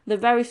stopped. The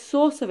very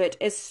source of it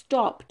is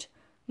stopped.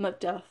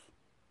 Macduff.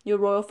 Your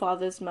royal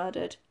father is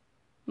murdered.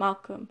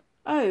 Malcolm.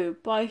 Oh,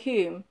 by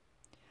whom?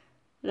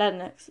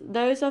 Lennox.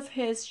 Those of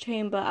his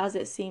chamber, as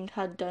it seemed,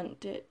 had done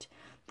it.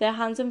 Their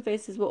hands and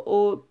faces were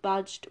all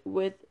badged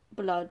with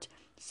blood.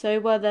 So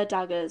were their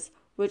daggers,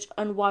 which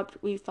unwiped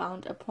we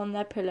found upon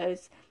their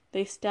pillows.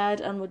 They stared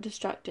and were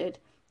distracted.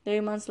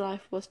 No man's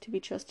life was to be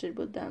trusted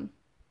with them.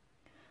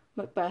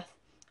 Macbeth.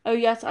 Oh,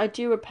 yet I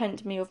do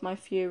repent me of my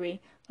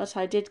fury, that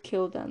I did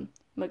kill them.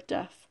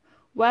 Macduff.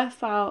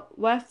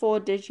 Wherefore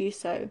did you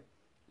so?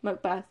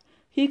 Macbeth.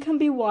 Who can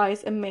be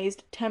wise,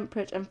 amazed,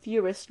 temperate, and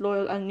furious,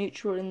 loyal and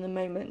neutral in the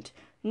moment?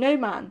 No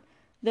man.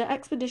 The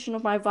expedition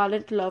of my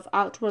violent love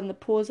outrun the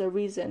pause of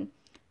reason.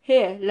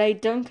 Here lay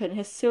Duncan,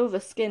 his silver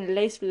skin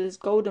laced with his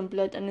golden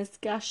blood, and his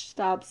gashed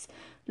stabs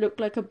looked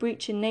like a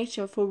breach in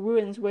nature for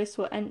ruin's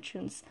wasteful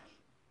entrance.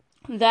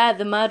 There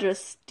the murderers,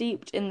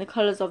 steeped in the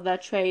colours of their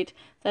trade,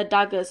 their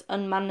daggers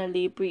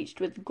unmannerly breached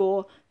with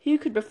gore. Who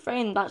could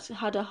refrain that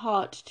had a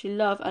heart to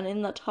love, and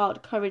in that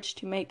heart courage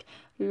to make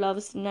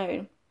loves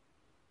known?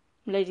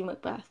 Lady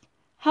Macbeth.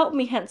 Help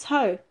me hence,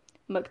 ho!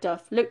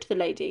 Macduff. Look to the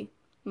lady.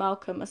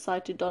 Malcolm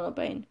aside to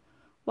Donalbain.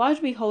 Why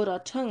do we hold our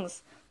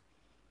tongues,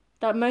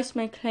 that most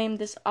may claim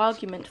this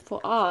argument for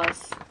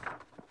ours?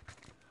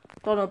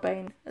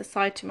 Donalbain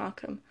aside to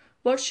Malcolm.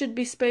 What should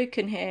be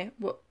spoken here,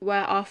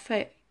 where our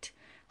fate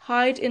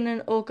hide in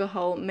an auger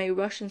hole may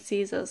rush and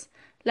seize us?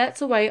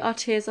 Let's away, our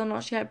tears are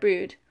not yet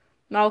brewed.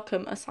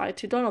 Malcolm aside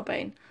to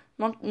Donalbain.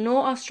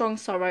 Nor our strong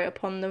sorrow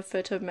upon the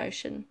foot of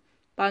motion.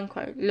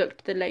 Banquo looked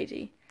to the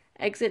lady.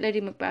 Exit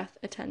Lady Macbeth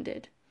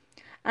attended.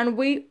 And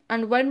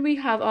when we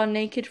have our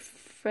naked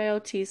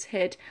frailties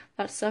hid,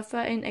 that suffer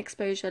in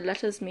exposure,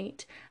 let us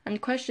meet,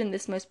 and question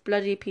this most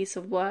bloody piece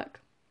of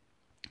work.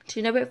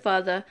 To know it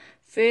further,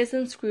 fears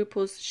and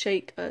scruples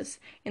shake us.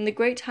 In the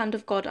great hand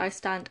of God I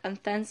stand, and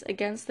thence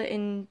against the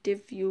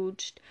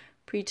indivulged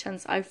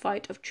pretence I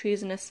fight of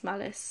treasonous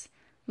malice.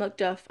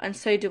 Macduff. And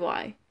so do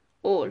I.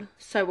 All.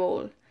 So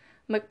all.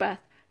 Macbeth.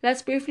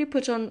 Let's briefly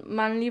put on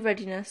manly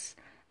readiness,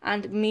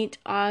 and meet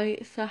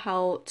either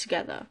hell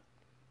together.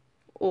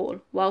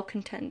 All. Well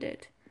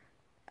contended.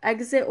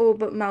 Exit all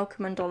but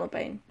Malcolm and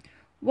Donalbain.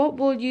 What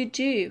will you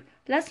do?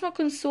 Let's not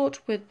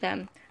consort with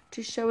them,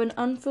 to show an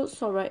unfelt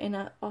sorrow in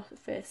an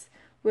office,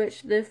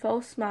 which the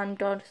false man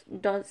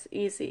does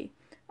easy.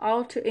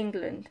 I'll to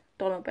England,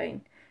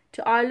 Donalbain.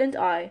 To Ireland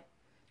I.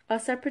 Our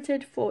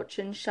separated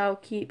fortune shall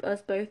keep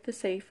us both the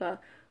safer,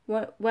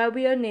 where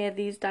we are near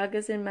these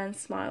daggers in men's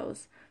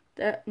smiles,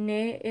 the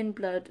near in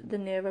blood, the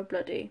nearer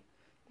bloody.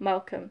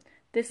 Malcolm.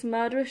 This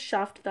murderous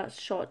shaft that's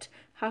shot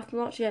hath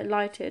not yet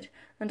lighted,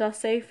 and our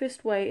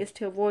safest way is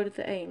to avoid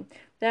the aim.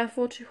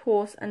 Therefore to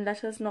horse, and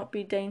let us not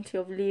be dainty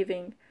of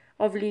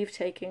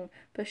leave-taking,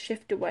 but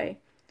shift away.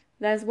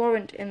 There's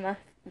warrant in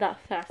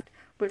that theft,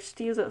 which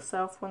steals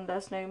itself when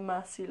there's no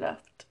mercy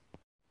left.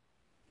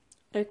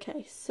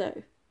 Okay,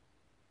 so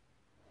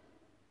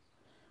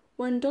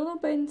when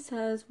Donalbain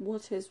says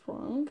what is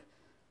wrong,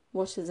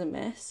 what is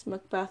amiss,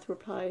 Macbeth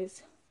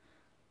replies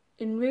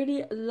in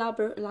really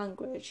elaborate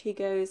language. He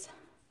goes,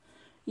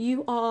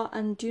 You are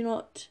and do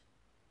not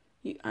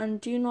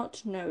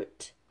know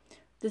it.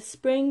 The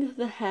spring,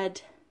 the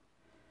head,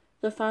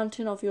 the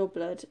fountain of your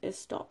blood is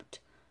stopped.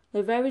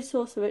 The very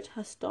source of it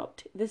has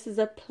stopped. This is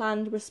a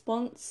planned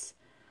response,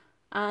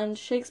 and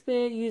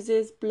Shakespeare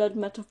uses blood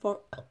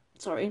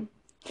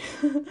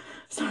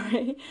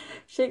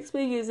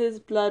Shakespeare uses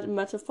blood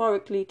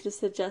metaphorically to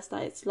suggest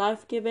that it's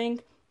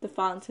life-giving, the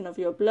fountain of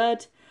your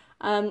blood.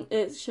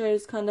 It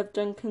shows kind of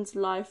Duncan's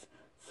life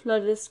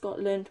flooded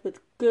Scotland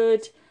with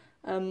good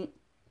and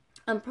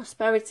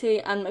prosperity,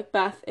 and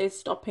Macbeth is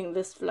stopping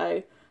this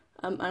flow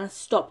and has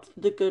stopped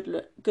the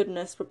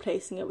goodness,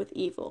 replacing it with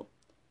evil.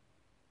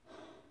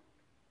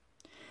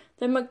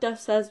 Then Macduff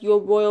says, your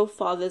royal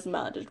father's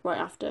murdered, right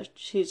after.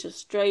 She's just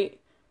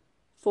straight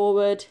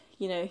forward,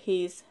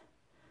 he's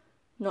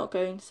not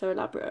going so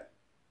elaborate.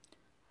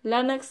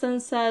 Lennox then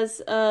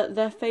says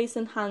their face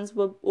and hands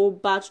were all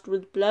badged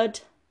with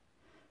blood.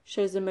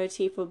 Shows the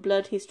motif of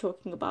blood. He's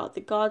talking about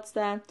the guards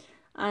there.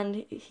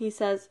 And he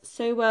says,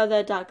 so were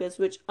their daggers,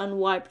 which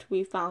unwiped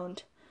we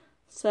found.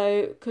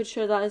 So could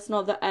show that it's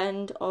not the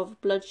end of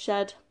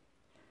bloodshed.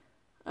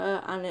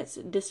 And it's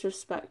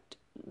disrespect.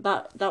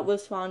 That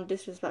was found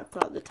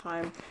disrespectful at the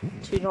time,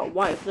 to not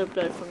wipe the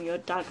blood from your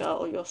dagger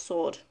or your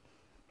sword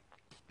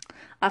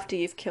after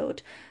you've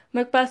killed.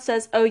 Macbeth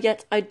says, oh,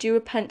 yet I do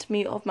repent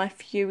me of my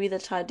fury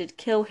that I did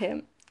kill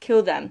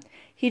them.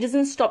 He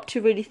doesn't stop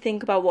to really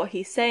think about what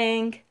he's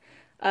saying,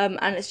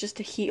 and it's just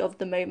a heat of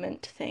the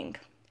moment thing.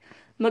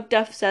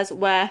 Macduff says,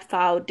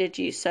 wherefore did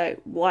you so?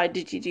 Why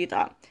did you do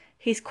that?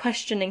 He's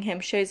questioning him,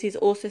 shows he's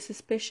also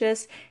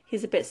suspicious,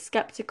 he's a bit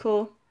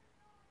sceptical.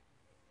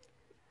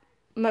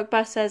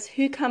 Macbeth says,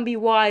 "Who can be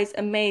wise,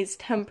 amazed,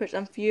 temperate,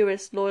 and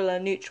furious, loyal,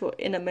 and neutral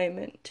in a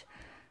moment?"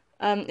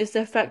 It's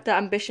the effect that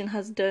ambition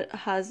has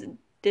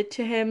did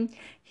to him.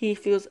 He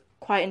feels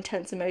quite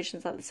intense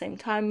emotions at the same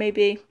time,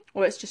 maybe,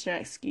 or it's just an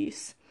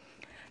excuse.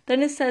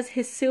 Then it says,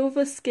 "His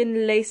silver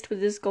skin laced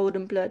with his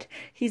golden blood."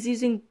 He's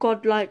using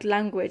godlike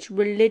language,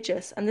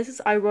 religious, and this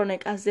is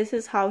ironic as this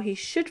is how he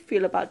should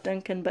feel about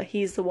Duncan, but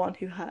he's the one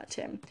who hurt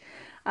him.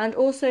 And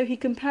also he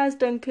compares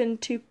Duncan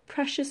to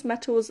precious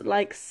metals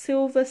like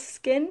silver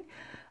skin.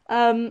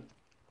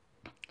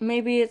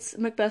 Maybe it's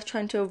Macbeth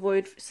trying to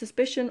avoid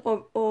suspicion,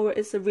 or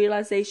it's a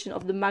realization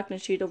of the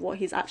magnitude of what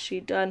he's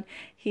actually done.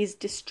 He's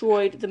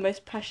destroyed the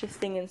most precious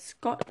thing in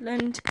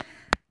Scotland.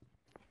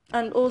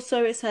 And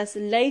also it says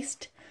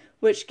laced,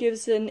 which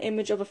gives an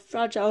image of a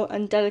fragile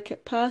and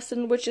delicate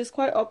person, which is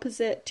quite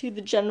opposite to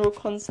the general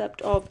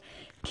concept of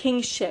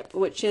kingship,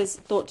 which is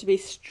thought to be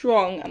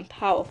strong and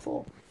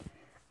powerful.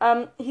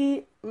 Macbeth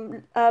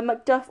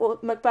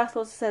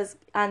also says,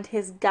 "And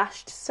his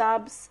gashed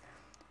stabs."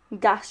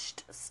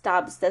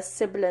 There's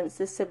sibilance.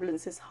 This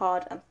sibilance is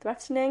hard and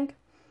threatening.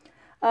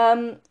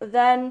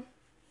 Then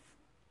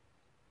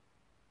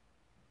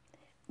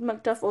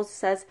Macduff also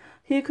says,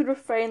 "Who could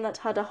refrain that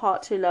had a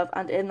heart to love,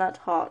 and in that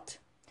heart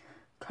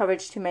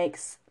courage to make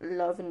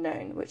love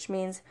known," which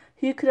means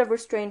who could have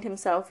restrained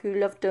himself, who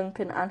loved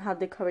Duncan and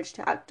had the courage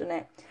to act on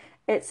it.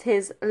 It's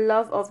his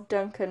love of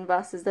Duncan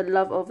versus the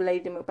love of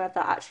Lady Macbeth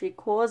that actually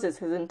causes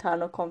his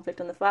internal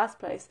conflict in the first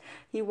place.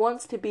 He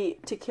wants to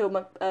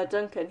kill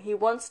Duncan. He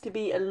wants to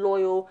be a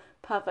loyal,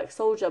 perfect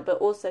soldier, but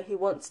also he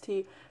wants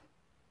to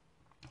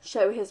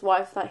show his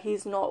wife that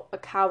he's not a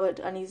coward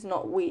and he's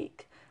not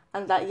weak,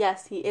 and that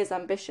yes, he is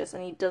ambitious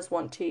and he does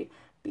want to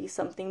be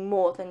something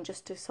more than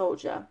just a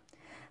soldier.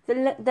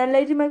 Then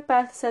Lady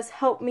Macbeth says,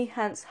 "Help me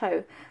hence,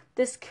 ho."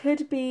 This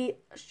could be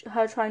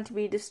her trying to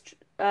be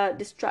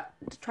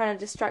trying to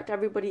distract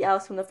everybody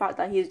else from the fact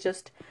that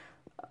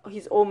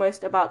he's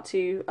almost about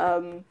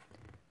to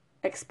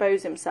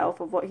expose himself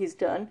of what he's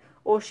done,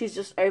 or she's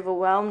just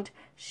overwhelmed.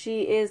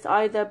 She is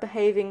either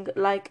behaving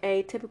like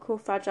a typical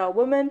fragile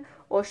woman,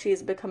 or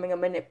she's becoming a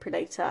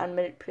manipulator and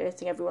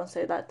manipulating everyone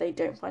so that they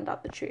don't find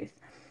out the truth.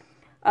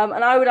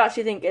 And I would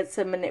actually think it's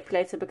a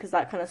manipulator because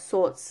that kind of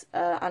sorts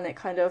and it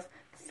kind of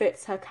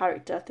fits her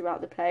character throughout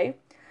the play.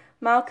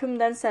 Malcolm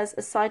then says,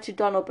 aside to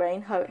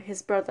Donalbain,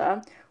 his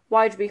brother,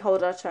 "Why do we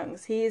hold our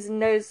tongues?" He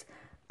knows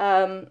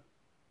at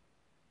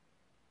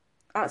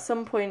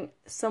some point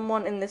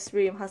someone in this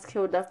room has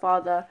killed their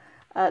father,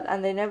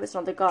 and they know it's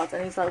not the guards,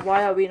 and he's like,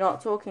 why are we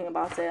not talking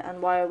about it,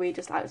 and why are we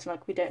just acting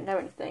like we don't know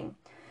anything?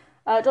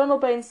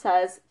 Donalbain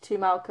says to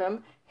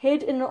Malcolm,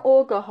 "Hid in an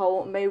auger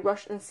hole may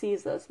rush and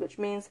seize us," which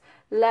means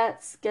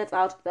let's get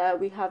out of there.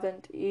 We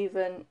haven't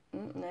even...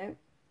 no.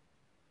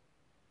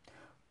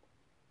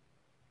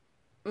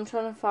 I'm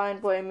trying to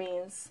find what it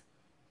means.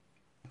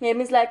 Yeah, it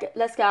means like,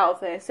 let's get out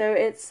of here. So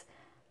it's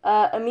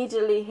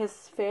immediately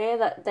his fear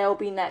that they'll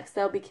be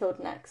killed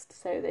next.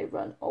 So they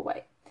run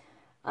away.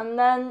 And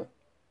then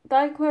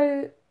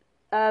Banquo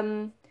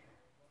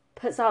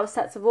puts out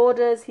sets of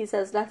orders. He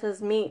says, "Let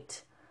us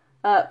meet,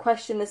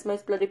 question this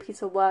most bloody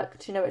piece of work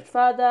to know it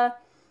further.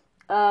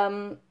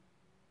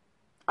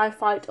 I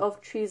fight of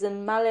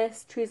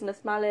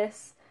treasonous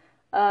malice,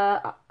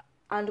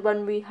 and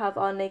when we have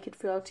our naked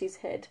frailties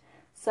hid."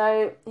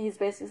 So he's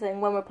basically saying,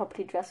 when we're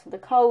properly dressed for the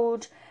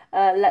cold,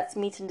 let's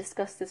meet and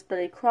discuss this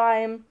bloody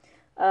crime.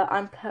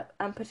 I'm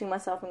putting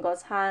myself in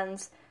God's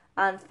hands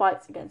and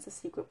fights against a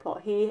secret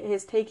plot. He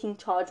is taking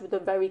charge with a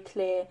very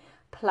clear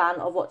plan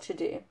of what to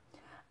do.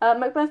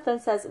 Macbeth then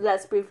says,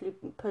 "Let's briefly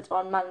put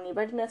on manly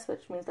readiness,"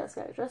 which means let's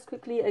get dressed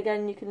quickly.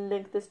 Again, you can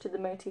link this to the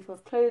motif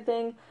of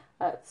clothing,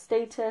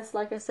 status.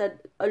 Like I said,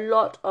 a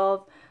lot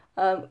of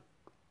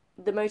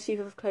the motif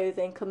of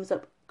clothing comes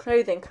up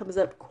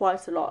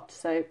quite a lot.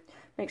 So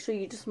make sure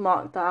you just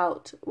mark that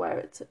out where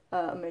it's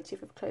a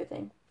motif of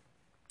clothing.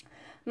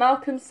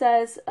 Malcolm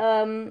says,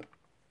 when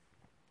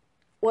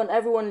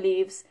everyone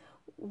leaves,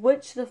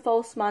 which the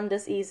false man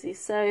does easy.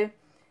 So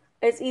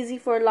it's easy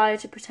for a liar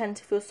to pretend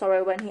to feel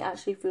sorrow when he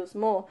actually feels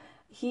more.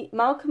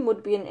 Malcolm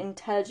would be an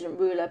intelligent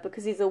ruler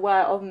because he's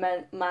aware of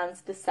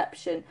man's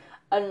deception,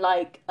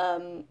 unlike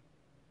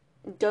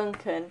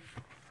Duncan.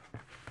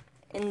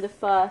 In the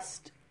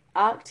first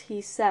act,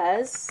 he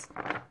says,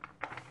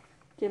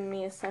 give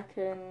me a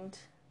second.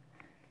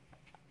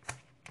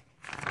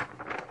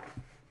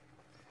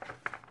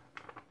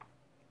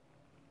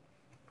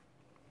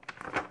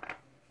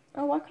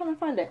 Oh, why can't I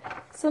find it?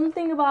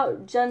 Something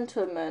about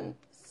gentlemen.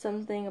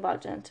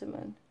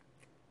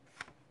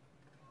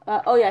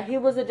 Oh yeah, he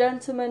was a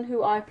gentleman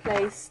who I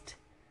placed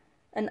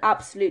an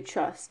absolute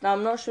trust. Now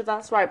I'm not sure if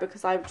that's right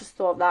because I've just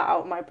thought of that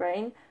out of my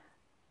brain.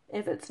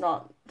 If it's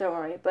not, don't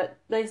worry. But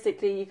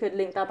basically, you could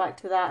link that back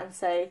to that and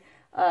say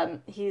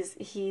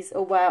he's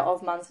aware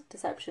of man's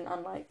deception,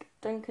 unlike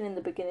Duncan in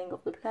the beginning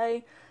of the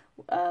play,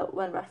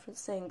 when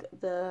referencing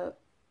the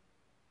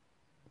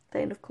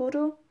Thane of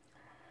Cawdor.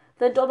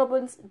 Then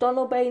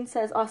Donalbain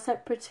says, "Our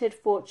separated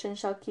fortune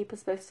shall keep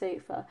us both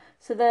safer."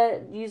 So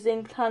they're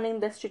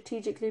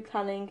strategically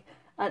planning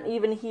and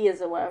even he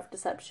is aware of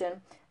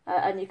deception.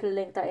 And you can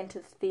link that into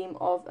the theme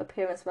of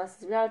appearance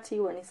versus reality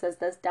when he says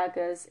there's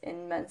daggers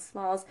in men's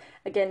smiles.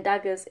 Again,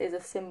 daggers is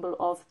a symbol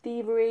of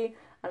thievery,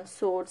 and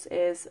swords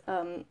is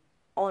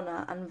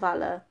honour and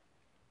valour.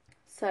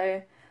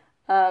 So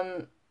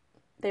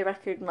they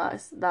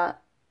recognise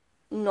that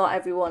not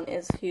everyone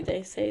is who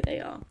they say they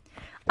are.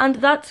 And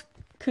that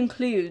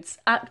concludes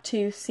Act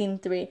 2, Scene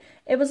 3.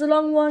 It was a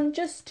long one.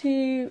 Just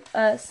to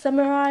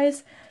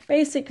summarise,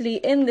 basically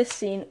in this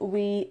scene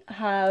we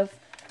have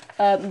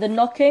the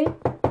knocking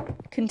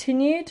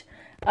continued,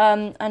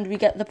 and we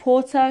get the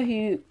porter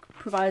who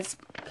provides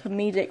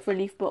comedic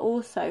relief, but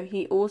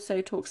he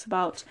also talks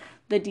about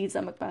the deeds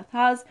that Macbeth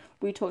has.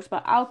 We talked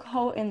about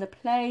alcohol in the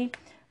play.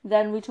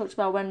 Then we talked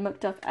about when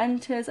Macduff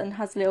enters and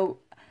has a little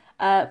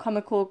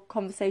comical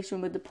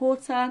conversation with the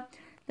porter.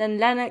 Then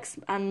Lennox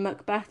and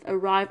Macbeth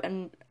arrive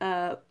and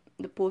the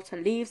porter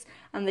leaves,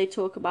 and they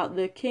talk about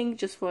the king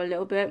just for a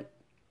little bit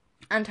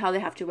and how they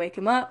have to wake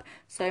him up.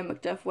 So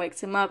Macduff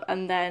wakes him up,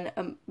 and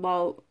then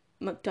while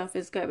Macduff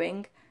is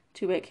going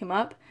to wake him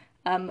up,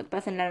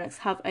 Macbeth and Lennox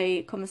have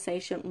a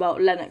conversation. Well,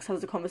 Lennox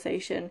has a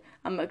conversation,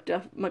 and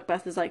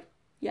Macbeth is like,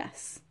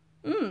 yes,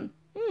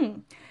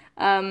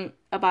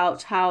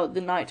 about how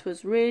the night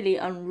was really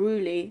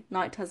unruly.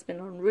 Night has been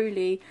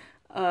unruly,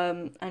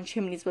 and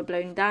chimneys were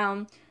blown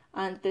down,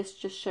 and this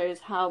just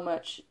shows how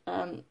much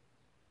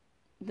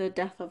the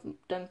death of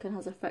Duncan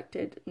has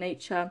affected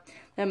nature.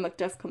 Then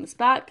Macduff comes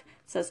back,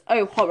 says,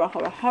 "Oh, horror,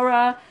 horror,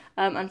 horror,"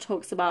 and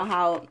talks about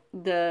how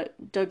the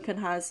Duncan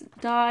has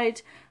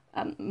died,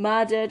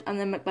 murdered, and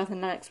then Macbeth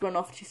and Lennox run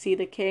off to see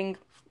the king,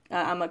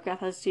 and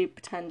Macbeth has to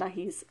pretend that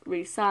he's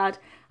really sad,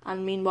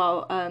 and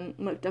meanwhile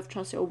Macduff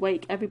tries to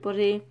awake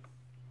everybody.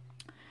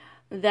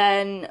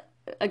 Then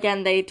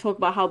again they talk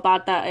about how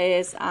bad that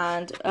is,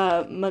 and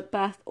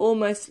Macbeth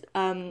almost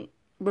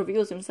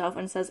reveals himself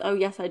and says, "Oh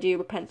yes, I do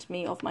repent to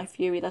me of my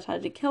fury that I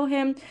did kill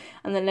him,"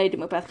 and then Lady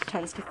Macbeth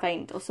pretends to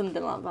faint or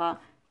something like that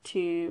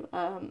to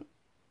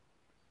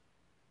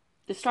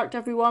distract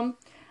everyone.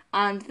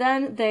 And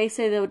then they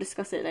say they will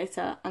discuss it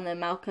later, and then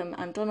Malcolm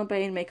and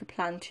Donalbain make a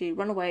plan to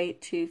run away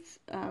to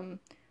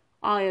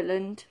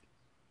Ireland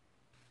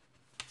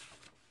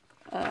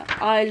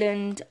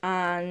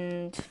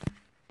and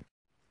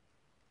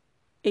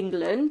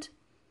England,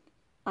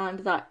 and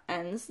that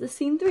ends the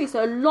scene 3.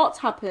 So a lot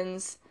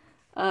happens,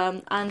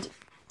 and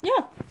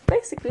yeah,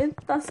 basically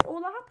that's all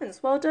that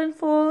happens. Well done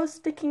for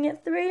sticking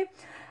it through.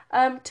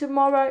 Next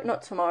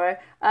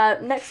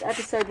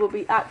episode will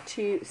be Act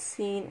 2,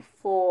 Scene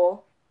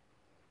 4,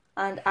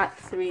 and Act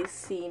 3,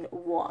 Scene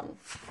 1.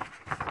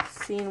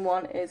 Scene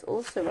 1 is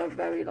also a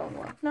very long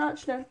one. No,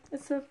 actually, no,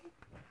 it's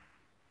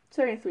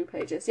only 3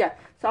 pages. Yeah,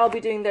 so I'll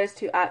be doing those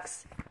 2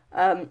 acts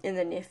in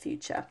the near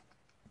future.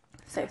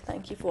 So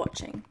thank you for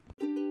watching.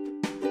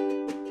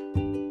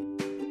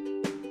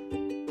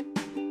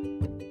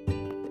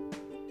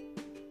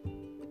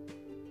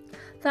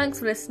 Thanks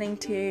for listening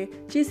to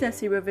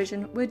GCSE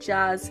Revision with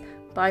Jazz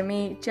by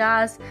me,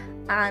 Jazz,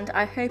 and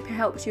I hope it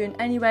helped you in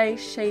any way,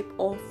 shape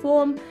or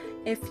form.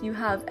 If you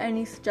have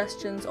any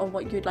suggestions on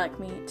what you'd like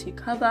me to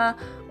cover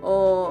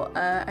or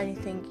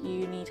anything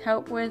you need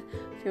help with,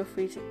 feel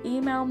free to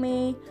email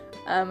me,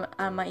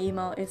 and my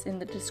email is in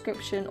the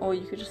description, or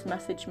you could just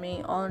message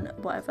me on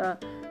whatever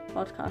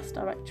podcast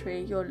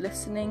directory you're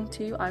listening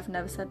to. I've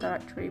never said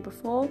directory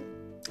before.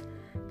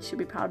 You should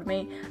be proud of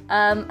me.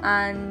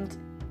 And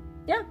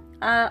yeah,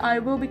 I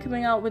will be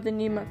coming out with a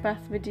new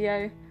Macbeth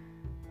video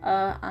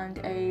and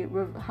a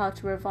how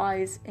to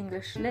revise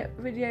English Lit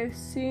video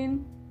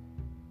soon.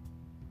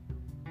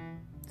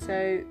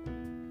 So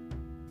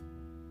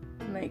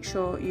make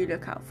sure you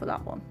look out for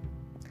that one.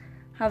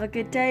 Have a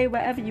good day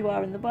wherever you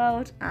are in the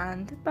world,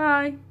 and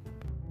bye!